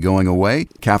possibly going away,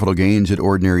 capital gains at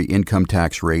ordinary income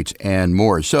tax rates, and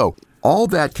more. So all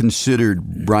that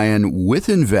considered, Brian, with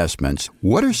investments,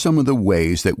 what are some of the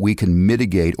ways that we can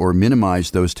mitigate or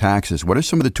minimize those taxes? What are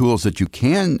some of the tools that you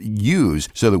can use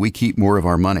so that we keep more of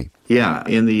our money? Yeah,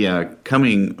 in the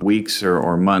coming weeks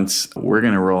or months, we're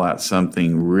going to roll out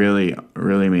something really,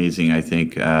 really amazing, I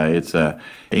think. It's an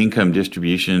income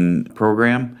distribution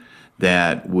program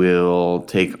that will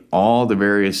take all the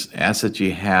various assets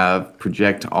you have,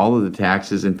 project all of the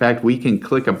taxes. In fact, we can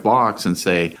click a box and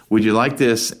say, would you like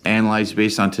this analyzed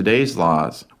based on today's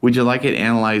laws? Would you like it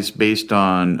analyzed based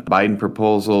on Biden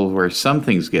proposals where some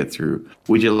things get through?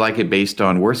 Would you like it based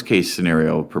on worst case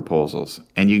scenario proposals?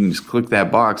 And you can just click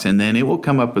that box, and then it will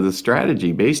come up with a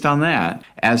strategy based on that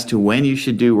as to when you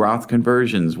should do Roth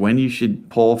conversions, when you should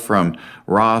pull from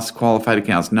Roth qualified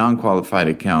accounts, non-qualified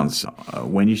accounts,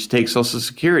 when you should take Social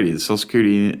Security. The Social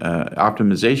Security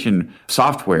optimization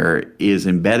software is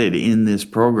embedded in this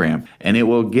program, and it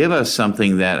will give us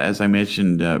something that, as I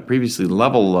mentioned previously,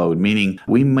 level load, meaning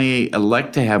we may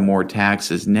elect to have more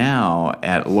taxes now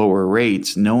at lower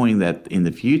rates, knowing that in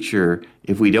the future,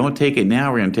 if we don't take it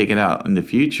now, we're going to take it out in the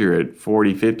future at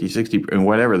 40, 50, 60, and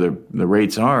whatever the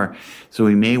rates are. So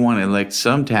we may want to elect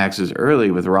some taxes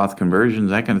early with Roth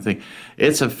conversions, that kind of thing.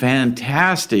 It's a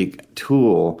fantastic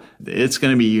tool. It's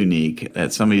going to be unique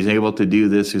that somebody's able to do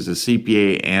this who's a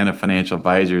CPA and a financial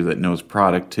advisor that knows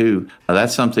product too.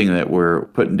 That's something that we're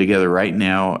putting together right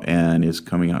now and is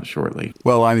coming out shortly.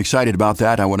 Well, I'm excited about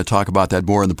that. I want to talk about that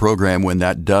more in the program when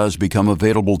that does become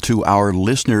available to our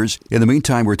listeners. In the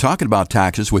meantime, we're talking about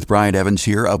taxes with Brian Evans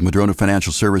here of Madrona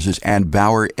Financial Services and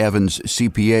Bauer Evans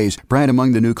CPAs. Brian,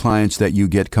 among the new clients that you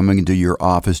get coming into your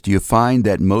office, do you find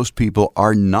that most people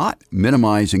are not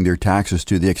minimizing their taxes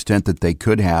to the extent that they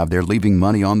could have? They're leaving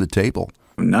money on the table.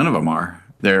 None of them are.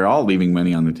 They're all leaving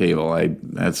money on the table.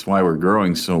 That's why we're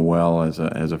growing so well as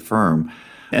a firm.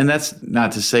 And that's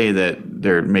not to say that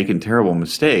they're making terrible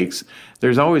mistakes.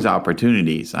 There's always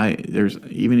opportunities.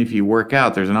 Even if you work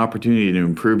out, there's an opportunity to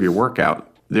improve your workout.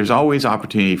 There's always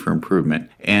opportunity for improvement.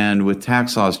 And with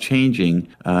tax laws changing,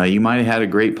 you might have had a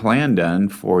great plan done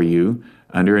for you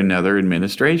under another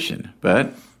administration.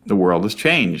 But the world has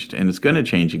changed and it's going to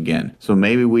change again. So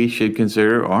maybe we should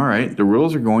consider, all right, the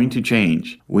rules are going to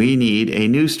change. We need a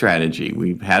new strategy.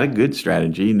 We've had a good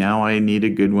strategy. Now I need a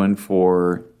good one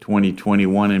for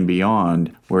 2021 and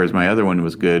beyond, whereas my other one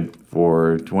was good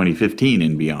for 2015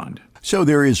 and beyond. So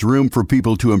there is room for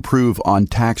people to improve on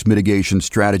tax mitigation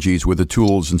strategies with the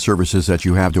tools and services that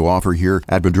you have to offer here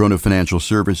at Madrona Financial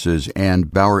Services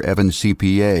and Bauer Evans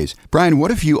CPAs. Brian,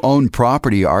 what if you own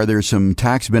property? Are there some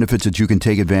tax benefits that you can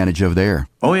take advantage of there?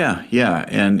 Oh, yeah.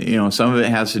 And, some of it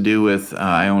has to do with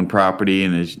I own property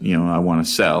and, I want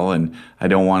to sell, and I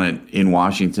don't want it in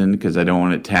Washington because I don't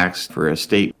want it taxed for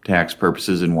estate tax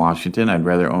purposes in Washington. I'd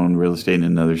rather own real estate in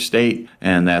another state,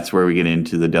 and that's where we get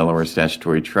into the Delaware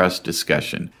Statutory Trust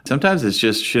discussion. Sometimes it's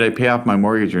just, should I pay off my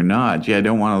mortgage or not? Gee, I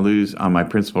don't want to lose on my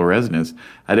principal residence.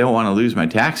 I don't want to lose my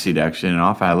tax deduction. And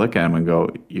often I look at them and go,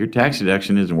 your tax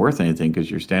deduction isn't worth anything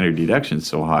because your standard deduction is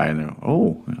so high. And they're,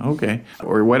 oh, okay.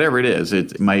 Or whatever it is.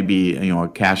 It might be, a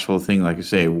cash flow thing. Like I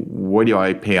say, what do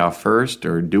I pay off first?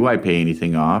 Or do I pay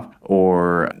anything off?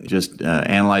 Or just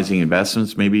analyzing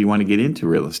investments. Maybe you want to get into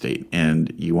real estate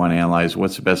and you want to analyze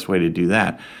what's the best way to do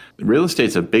that. Real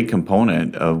estate's a big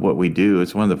component of what we do.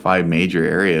 It's one of the 5 major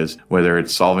areas, whether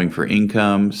it's solving for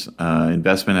incomes,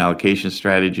 investment allocation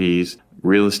strategies,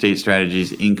 real estate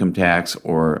strategies, income tax,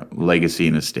 or legacy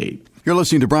and estate. You're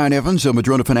listening to Brian Evans of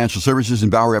Madrona Financial Services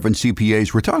and Bauer Evans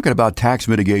CPAs. We're talking about tax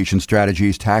mitigation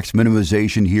strategies, tax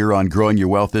minimization here on Growing Your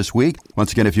Wealth this week.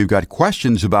 Once again, if you've got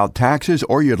questions about taxes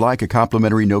or you'd like a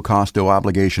complimentary no-cost,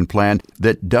 no-obligation plan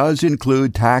that does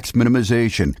include tax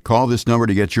minimization, call this number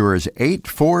to get yours,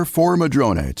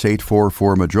 844-MADRONA. It's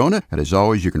 844-MADRONA. And as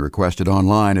always, you can request it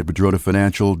online at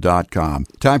madronafinancial.com.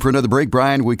 Time for another break,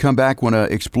 Brian. We come back, want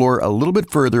to explore a little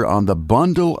bit further on the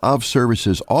bundle of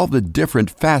services, all the different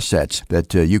facets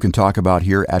that you can talk about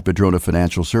here at Madrona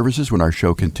Financial Services when our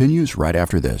show continues right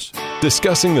after this.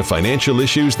 Discussing the financial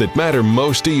issues that matter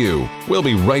most to you. We'll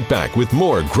be right back with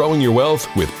more Growing Your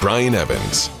Wealth with Brian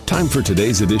Evans. Time for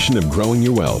today's edition of Growing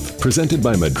Your Wealth, presented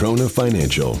by Madrona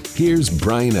Financial. Here's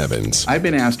Brian Evans. I've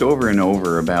been asked over and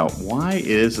over about why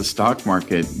is the stock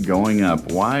market going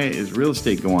up? Why is real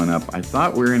estate going up? I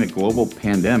thought we were in a global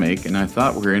pandemic and I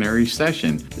thought we were in a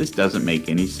recession. This doesn't make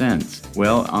any sense.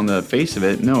 Well, on the face of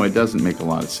it, no, it doesn't make a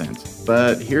lot of sense.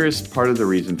 But here's part of the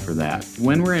reason for that.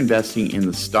 When we're investing in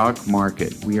the stock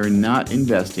market, we are not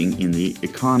investing in the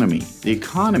economy. The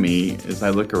economy, as I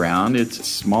look around, it's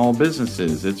small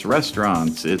businesses, it's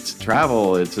restaurants, it's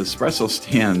travel, it's espresso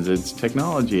stands, it's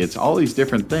technology, it's all these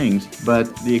different things.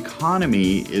 But the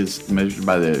economy is measured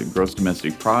by the gross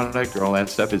domestic product, or all that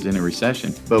stuff is in a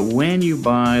recession. But when you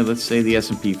buy, let's say, the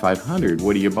S&P 500,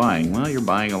 what are you buying? Well, you're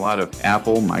buying a lot of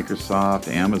Apple, Microsoft,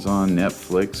 Amazon,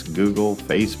 Netflix, Google,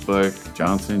 Facebook,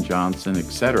 Johnson & Johnson,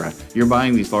 etc. You're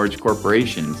buying these large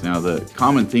corporations. Now, the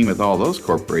common theme with all those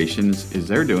corporations is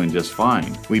they're doing just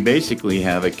fine. We basically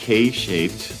have a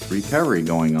K-shaped recovery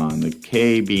going on. The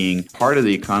K being part of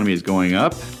the economy is going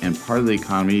up and part of the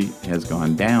economy has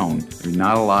gone down. There's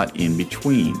not a lot in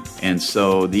between. And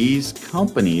so these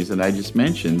companies that I just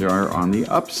mentioned are on the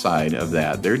upside of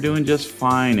that. They're doing just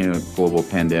fine in a global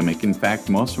pandemic. In fact,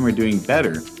 most of them are doing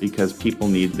better because people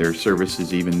need their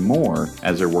services even more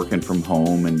as they're working from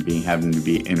home and having to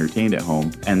be entertained at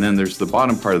home. And then there's the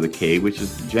bottom part of the K, which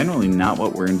is generally not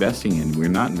what we're investing in. We're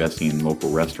not investing in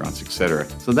local restaurants, etc.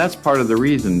 So that's part of the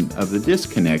reason of the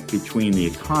disconnect between the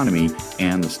economy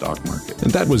and the stock market.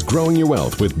 And that was Growing Your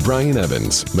Wealth with Brian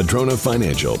Evans, Madrona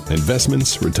Financial.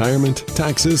 Investments, retirement,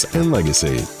 taxes, and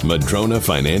legacy.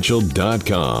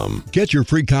 MadronaFinancial.com. Get your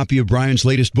free copy of Brian's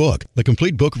latest book, The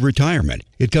Complete Book of Retirement.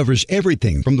 It covers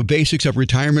everything from the basics of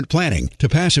retirement planning to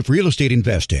passive real estate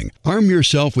investing. Arm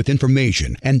yourself with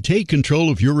information and take control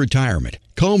of your retirement.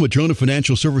 Call Madrona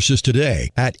Financial Services today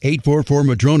at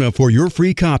 844-MADRONA for your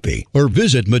free copy or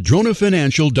visit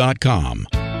MadronaFinancial.com.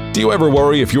 Do you ever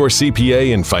worry if your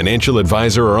CPA and financial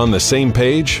advisor are on the same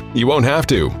page? You won't have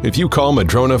to if you call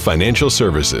Madrona Financial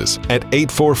Services at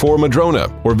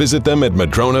 844-MADRONA or visit them at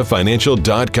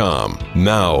MadronaFinancial.com.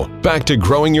 Now, back to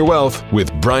Growing Your Wealth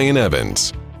with Brian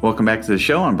Evans. Welcome back to the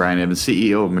show. I'm Brian Evans,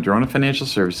 CEO of Madrona Financial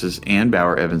Services and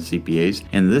Bauer Evans CPAs.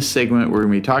 In this segment, we're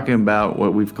going to be talking about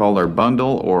what we've called our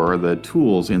bundle or the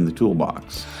tools in the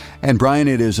toolbox. And Brian,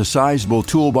 it is a sizable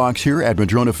toolbox here at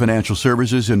Madrona Financial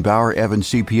Services and Bauer Evans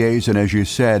CPAs. And as you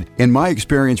said, in my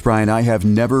experience, Brian, I have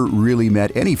never really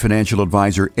met any financial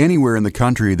advisor anywhere in the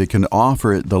country that can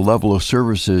offer the level of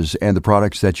services and the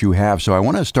products that you have. So I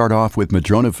want to start off with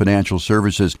Madrona Financial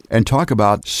Services and talk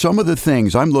about some of the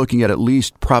things. I'm looking at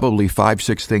least probably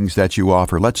 5-6 things that you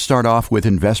offer. Let's start off with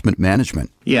investment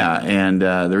management. Yeah, and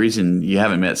the reason you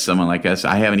haven't met someone like us,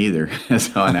 I haven't either.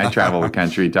 And I travel the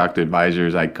country, talk to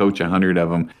advisors, I coach 100 of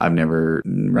them. I've never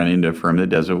run into a firm that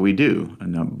does what we do.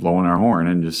 I'm not blowing our horn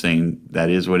and just saying that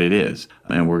is what it is.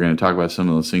 And we're going to talk about some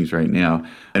of those things right now.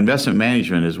 Investment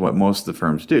management is what most of the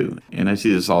firms do. And I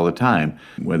see this all the time,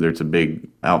 whether it's a big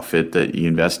outfit that you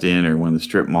invest in or one of the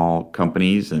strip mall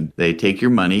companies, and they take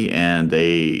your money and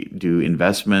they do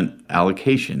investment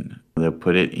allocation. They'll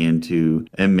put it into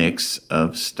a mix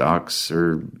of stocks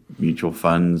or mutual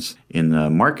funds in the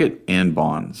market and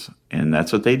bonds. And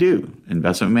that's what they do,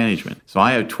 investment management. So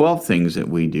I have 12 things that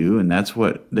we do, and that's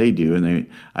what they do. And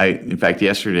in fact,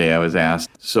 yesterday I was asked,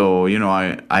 so,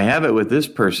 I have it with this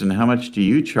person. How much do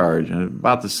you charge? And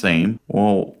about the same.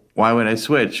 Well, why would I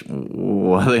switch?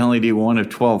 Well, they only do one of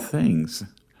 12 things.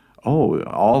 Oh,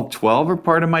 all 12 are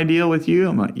part of my deal with you?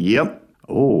 I'm like, yep.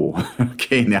 Oh,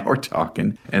 okay, now we're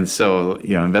talking. And so,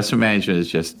 investment management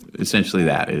is just essentially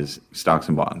that, is stocks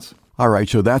and bonds. All right,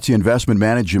 so that's the investment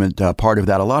management part of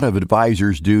that. A lot of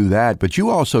advisors do that, but you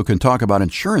also can talk about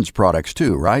insurance products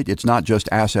too, right? It's not just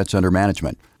assets under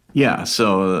management. Yeah,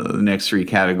 so the next 3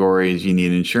 categories, you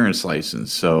need an insurance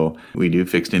license. So we do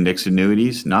fixed index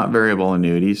annuities, not variable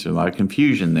annuities. There's a lot of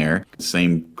confusion there. The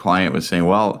same client was saying,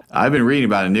 well, I've been reading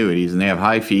about annuities and they have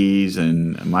high fees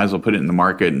and I might as well put it in the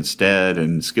market instead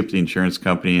and skip the insurance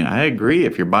company. And I agree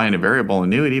if you're buying a variable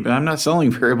annuity, but I'm not selling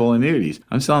variable annuities.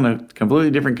 I'm selling a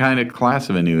completely different kind of class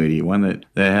of annuity, one that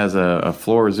has a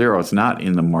floor 0. It's not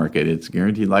in the market. It's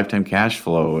guaranteed lifetime cash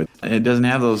flow. It doesn't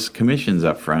have those commissions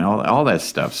up front, all that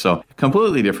stuff. So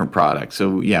completely different product.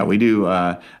 So yeah, we do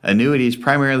annuities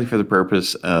primarily for the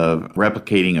purpose of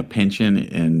replicating a pension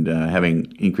and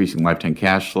having increasing lifetime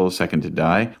cash flow second to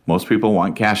die. Most people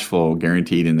want cash flow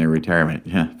guaranteed in their retirement.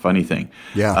 Yeah, funny thing.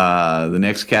 Yeah. The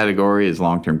next category is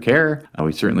long-term care.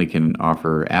 We certainly can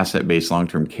offer asset-based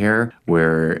long-term care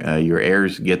where your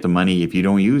heirs get the money if you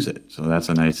don't use it. So that's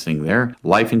a nice thing there.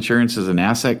 Life insurance is an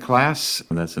asset class.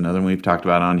 That's another one we've talked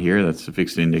about on here. That's the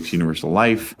fixed index universal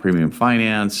life, premium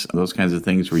finance, those kinds of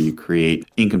things where you create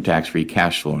income tax-free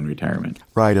cash flow in retirement.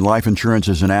 Right, and life insurance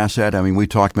is an asset. I mean, we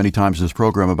talked many times in this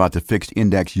program about the fixed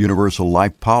index universal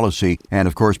life policy. And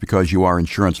of course, because you are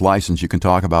insurance licensed, you can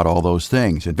talk about all those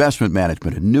things. Investment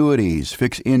management, annuities,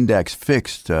 fixed index,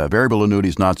 fixed, variable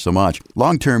annuities, not so much.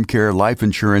 Long-term care, life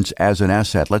insurance as an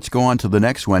asset. Let's go on to the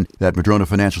next one that Madrona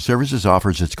Financial Services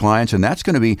offers its clients, and that's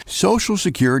going to be Social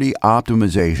Security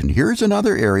optimization. Here's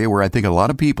another area where I think a lot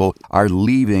of people are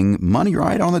leaving money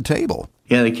right on the table.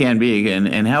 Yeah, they can be,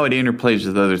 and how it interplays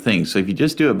with other things. So if you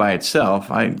just do it by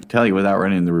itself, I tell you without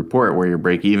running the report where your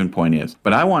break-even point is.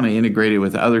 But I want to integrate it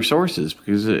with other sources,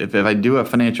 because if I do a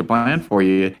financial plan for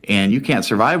you and you can't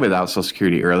survive without Social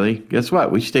Security early, guess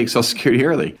what? We should take Social Security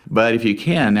early. But if you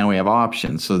can, now we have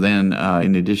options. So then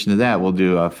in addition to that, we'll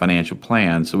do a financial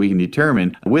plan so we can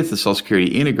determine with the Social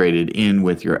Security integrated in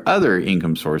with your other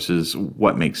income sources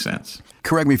what makes sense.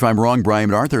 Correct me if I'm wrong,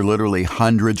 Brian, but aren't there literally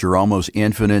hundreds or almost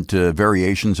infinite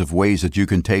variations of ways that you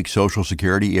can take Social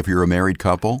Security if you're a married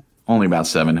couple? Only about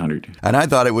 700. And I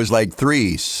thought it was like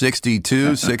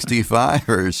 62, 65,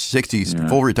 or 60,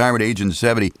 full retirement age and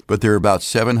 70. But there are about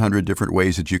 700 different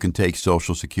ways that you can take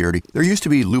Social Security. There used to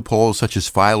be loopholes such as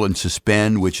file and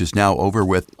suspend, which is now over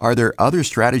with. Are there other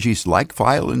strategies like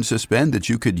file and suspend that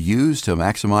you could use to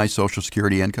maximize Social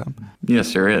Security income?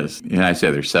 Yes, there is. And I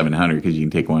say there's 700 because you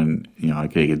can take one, I can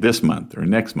take it this month or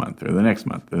next month or the next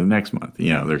month or the next month.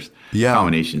 There's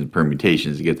combinations and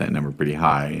permutations to get that number pretty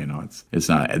high. It's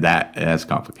not that as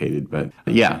complicated, but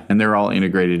yeah, and they're all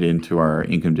integrated into our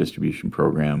income distribution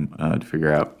program to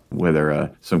figure out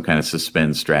whether some kind of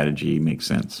suspend strategy makes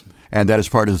sense. And that is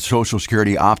part of the Social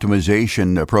Security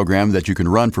optimization program that you can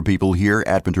run for people here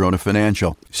at Madrona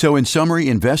Financial. So in summary,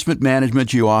 investment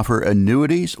management, you offer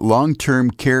annuities,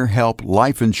 long-term care help,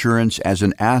 life insurance as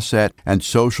an asset, and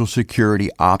Social Security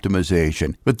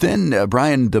optimization. But then,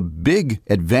 Brian, the big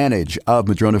advantage of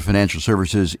Madrona Financial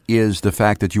Services is the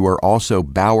fact that you are also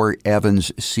Bauer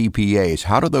Evans CPAs.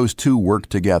 How do those two work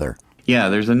together? Yeah,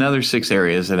 there's another 6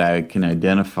 areas that I can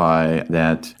identify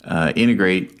that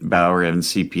integrate Bauer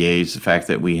Evans CPAs. The fact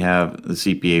that we have the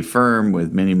CPA firm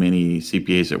with many, many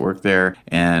CPAs that work there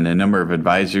and a number of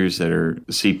advisors that are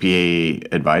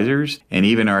CPA advisors, and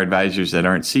even our advisors that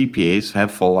aren't CPAs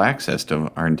have full access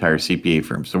to our entire CPA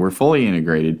firm. So we're fully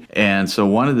integrated. And so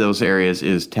one of those areas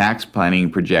is tax planning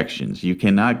and projections. You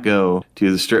cannot go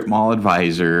to the strip mall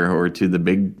advisor or to the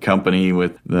big company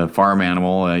with the farm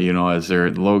animal, as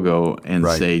their logo and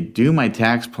say, do my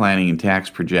tax planning and tax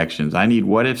projections. I need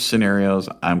what-if scenarios.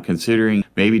 I'm considering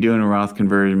maybe doing a Roth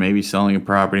conversion, maybe selling a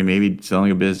property, maybe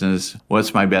selling a business.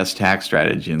 What's my best tax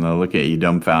strategy? And they'll look at you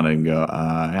dumbfounded and go,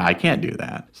 I can't do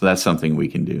that. So that's something we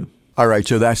can do. All right,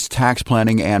 so that's tax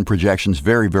planning and projections.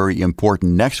 Very, very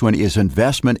important. Next one is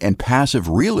investment and passive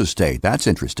real estate. That's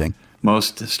interesting.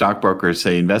 Most stockbrokers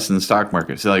say invest in the stock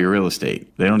market, sell your real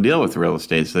estate. They don't deal with real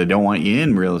estate, so they don't want you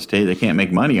in real estate. They can't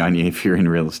make money on you if you're in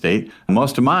real estate.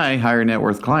 Most of my higher net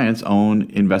worth clients own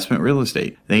investment real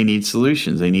estate. They need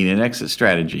solutions. They need an exit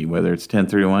strategy, whether it's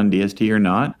 1031, DST or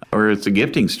not, or it's a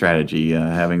gifting strategy,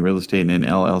 having real estate in an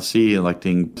LLC,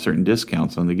 electing certain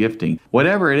discounts on the gifting.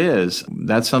 Whatever it is,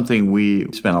 that's something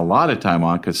we spend a lot of time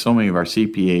on because so many of our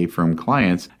CPA firm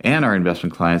clients and our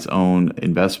investment clients own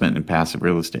investment and passive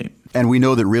real estate. And we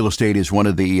know that real estate is one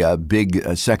of the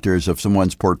big sectors of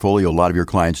someone's portfolio. A lot of your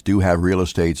clients do have real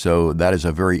estate, so that is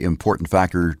a very important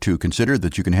factor to consider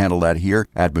that you can handle that here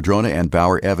at Madrona and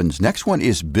Bauer Evans. Next one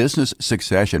is business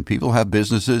succession. People have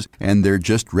businesses and they're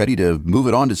just ready to move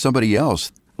it on to somebody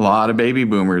else. A lot of baby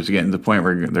boomers are getting to the point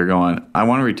where they're going, I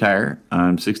want to retire.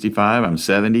 I'm 65, I'm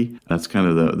 70. That's kind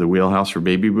of the wheelhouse for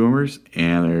baby boomers.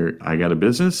 And I got a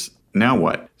business. Now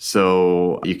what?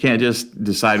 So you can't just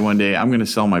decide one day, I'm going to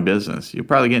sell my business. You'll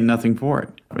probably get nothing for it.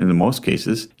 In most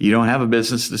cases, you don't have a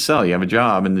business to sell. You have a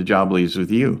job, and the job leaves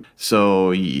with you.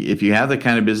 So if you have the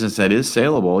kind of business that is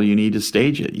saleable, you need to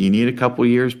stage it. You need a couple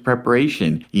years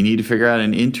preparation. You need to figure out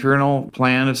an internal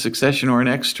plan of succession or an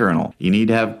external. You need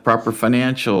to have proper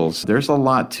financials. There's a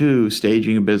lot to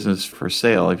staging a business for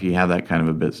sale if you have that kind of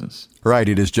a business. Right.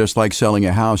 It is just like selling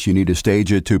a house. You need to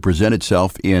stage it to present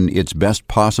itself in its best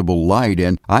possible light.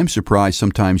 And I'm surprised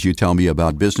sometimes you tell me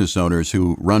about business owners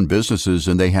who run businesses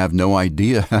and they have no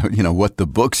idea, what the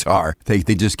books are. They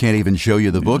just can't even show you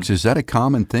the books. Is that a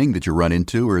common thing that you run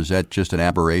into, or is that just an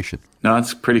aberration? No,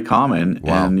 it's pretty common.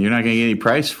 Wow. And you're not going to get any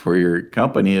price for your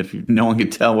company if no one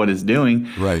can tell what it's doing.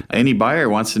 Right. Any buyer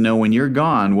wants to know, when you're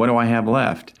gone, what do I have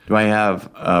left? Do I have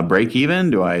a break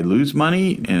even? Do I lose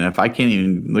money? And if I can't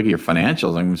even look at your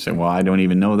financials, I'm going to say, well, I don't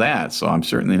even know that. So I'm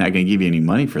certainly not going to give you any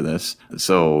money for this.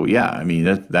 So yeah, I mean,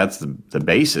 that's the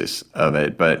basis of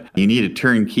it. But you need a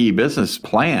turnkey business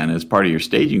plan as part of your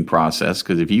staging process,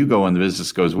 because if you go and the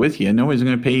business goes with you, nobody's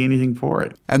going to pay you anything for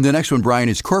it. And the next one, Brian,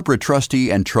 is corporate trustee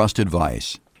and trust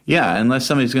advice. Yeah, unless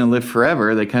somebody's going to live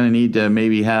forever, they kind of need to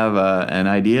maybe have an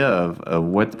idea of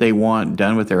what they want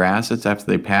done with their assets after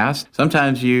they pass.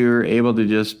 Sometimes you're able to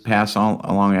just pass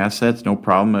along assets, no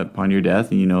problem, upon your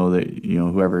death, and you know that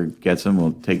whoever gets them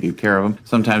will take good care of them.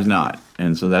 Sometimes not.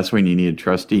 And so that's when you need a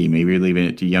trustee. Maybe you're leaving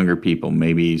it to younger people,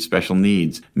 maybe special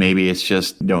needs. Maybe it's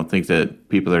just don't think that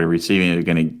people that are receiving it are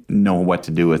going to know what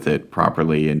to do with it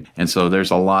properly. And so there's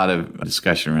a lot of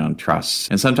discussion around trusts.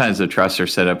 And sometimes the trusts are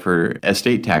set up for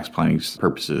estate tax planning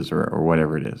purposes or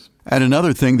whatever it is. And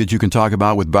another thing that you can talk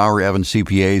about with Bauer Evans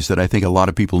CPAs that I think a lot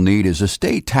of people need is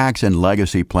estate tax and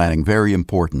legacy planning. Very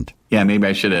important. Yeah, maybe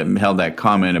I should have held that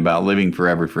comment about living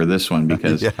forever for this one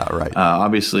because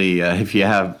obviously if you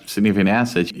have significant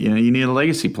assets, you need a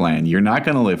legacy plan. You're not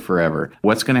going to live forever.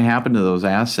 What's going to happen to those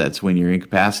assets when you're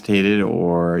incapacitated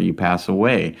or you pass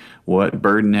away? What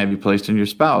burden have you placed on your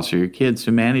spouse or your kids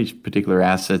to manage particular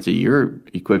assets that you're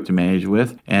equipped to manage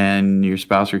with and your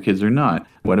spouse or kids are not?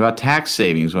 What about tax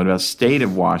savings? What about state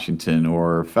of Washington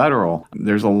or federal?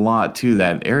 There's a lot to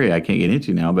that area I can't get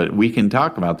into now, but we can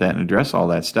talk about that and address all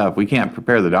that stuff. We can't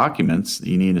prepare the documents.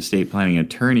 You need an estate planning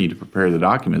attorney to prepare the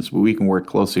documents, but we can work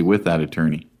closely with that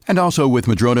attorney. And also with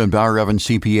Madrona and Bauer Evans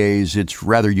CPAs, it's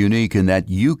rather unique in that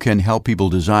you can help people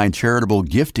design charitable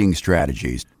gifting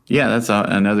strategies. Yeah, that's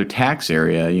another tax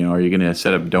area. Are you going to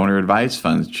set up donor advice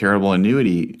funds, charitable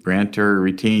annuity, grantor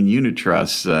retained unit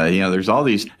trusts? There's all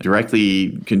these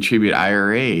directly contribute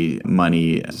IRA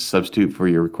money as a substitute for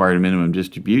your required minimum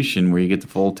distribution where you get the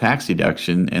full tax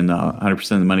deduction and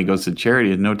 100% of the money goes to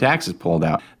charity and no taxes pulled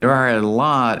out. There are a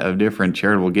lot of different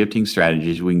charitable gifting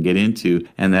strategies we can get into,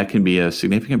 and that can be a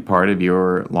significant part of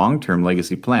your long-term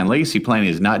legacy plan. Legacy planning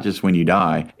is not just when you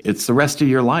die, it's the rest of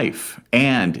your life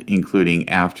and including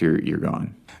after you're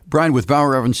gone. Brian, with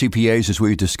Bauer Evans CPAs, as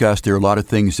we've discussed, there are a lot of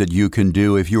things that you can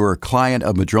do. If you're a client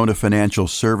of Madrona Financial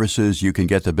Services, you can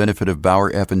get the benefit of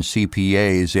Bauer Evans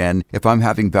CPAs. And if I'm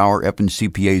having Bauer Evans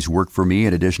CPAs work for me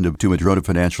in addition to Madrona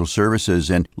Financial Services,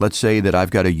 and let's say that I've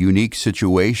got a unique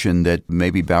situation that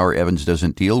maybe Bauer Evans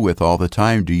doesn't deal with all the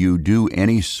time, do you do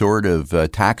any sort of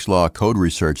tax law code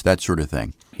research, that sort of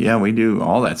thing? Yeah, we do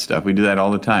all that stuff. We do that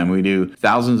all the time. We do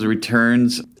thousands of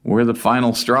returns. We're the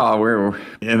final straw.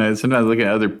 And I sometimes look at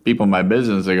other people in my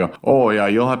business, they go, oh, yeah,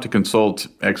 you'll have to consult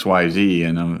XYZ.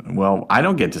 And well, I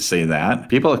don't get to say that.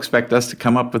 People expect us to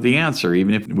come up with the answer.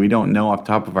 Even if we don't know off the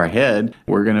top of our head,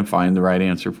 we're going to find the right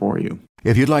answer for you.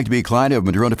 If you'd like to be a client of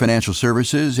Madrona Financial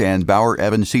Services and Bauer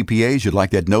Evans CPAs, you'd like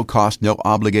that no-cost,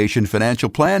 no-obligation financial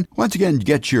plan, once again,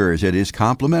 get yours. It is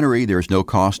complimentary. There's no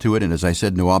cost to it. And as I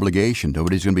said, no obligation.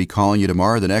 Nobody's going to be calling you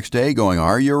tomorrow the next day going,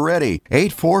 are you ready?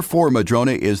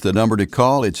 844-MADRONA is the number to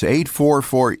call. It's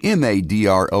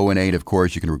 844-MADRONA. And, of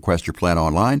course, you can request your plan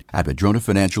online at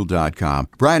madronafinancial.com.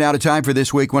 Brian, out of time for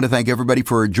this week. I want to thank everybody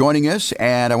for joining us.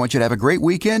 And I want you to have a great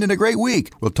weekend and a great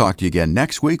week. We'll talk to you again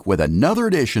next week with another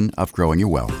edition of Growing Your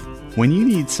Wealth. When you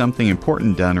need something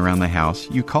important done around the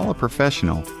house, you call a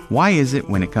professional. Why is it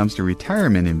when it comes to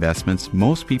retirement investments,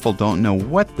 most people don't know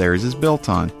what theirs is built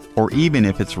on, or even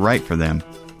if it's right for them?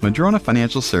 Madrona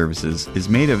Financial Services is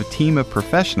made of a team of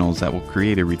professionals that will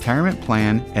create a retirement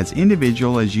plan as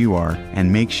individual as you are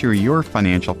and make sure your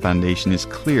financial foundation is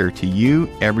clear to you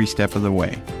every step of the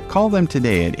way. Call them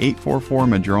today at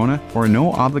 844-MADRONA for a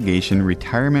no-obligation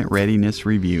retirement readiness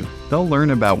review. They'll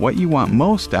learn about what you want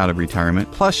most out of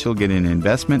retirement, plus you'll get an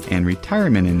investment and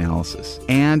retirement analysis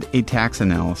and a tax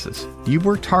analysis. You've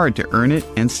worked hard to earn it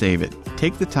and save it.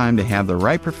 Take the time to have the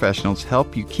right professionals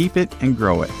help you keep it and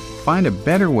grow it. Find a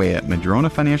better way at Madrona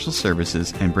Financial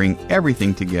Services and bring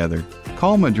everything together.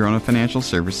 Call Madrona Financial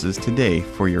Services today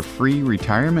for your free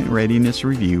retirement readiness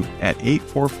review at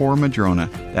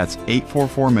 844-MADRONA. That's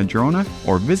 844-MADRONA,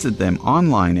 or visit them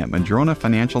online at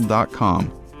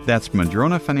madronafinancial.com. That's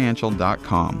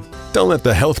madronafinancial.com. Don't let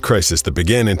the health crisis that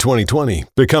began in 2020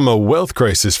 become a wealth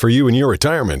crisis for you in your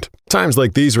retirement. Times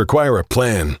like these require a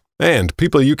plan and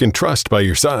people you can trust by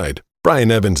your side.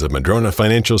 Brian Evans of Madrona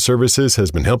Financial Services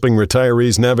has been helping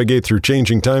retirees navigate through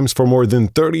changing times for more than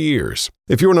 30 years.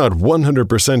 If you're not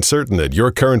 100% certain that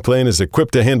your current plan is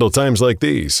equipped to handle times like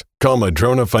these, call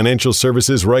Madrona Financial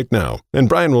Services right now, and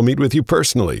Brian will meet with you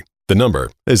personally. The number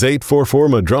is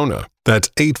 844-MADRONA. That's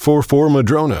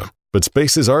 844-MADRONA. But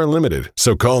spaces are limited,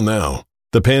 so call now.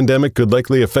 The pandemic could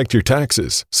likely affect your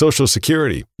taxes, Social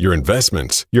Security, your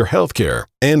investments, your health care,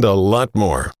 and a lot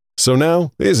more. So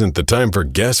now isn't the time for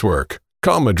guesswork.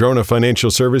 Call Madrona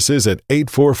Financial Services at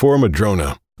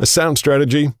 844-MADRONA. A sound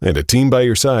strategy and a team by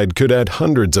your side could add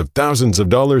hundreds of thousands of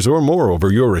dollars or more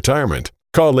over your retirement.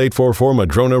 Call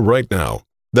 844-MADRONA right now.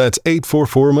 That's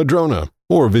 844-MADRONA.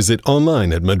 Or visit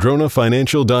online at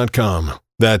madronafinancial.com.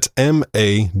 That's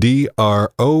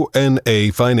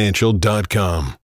MADRONA financial.com.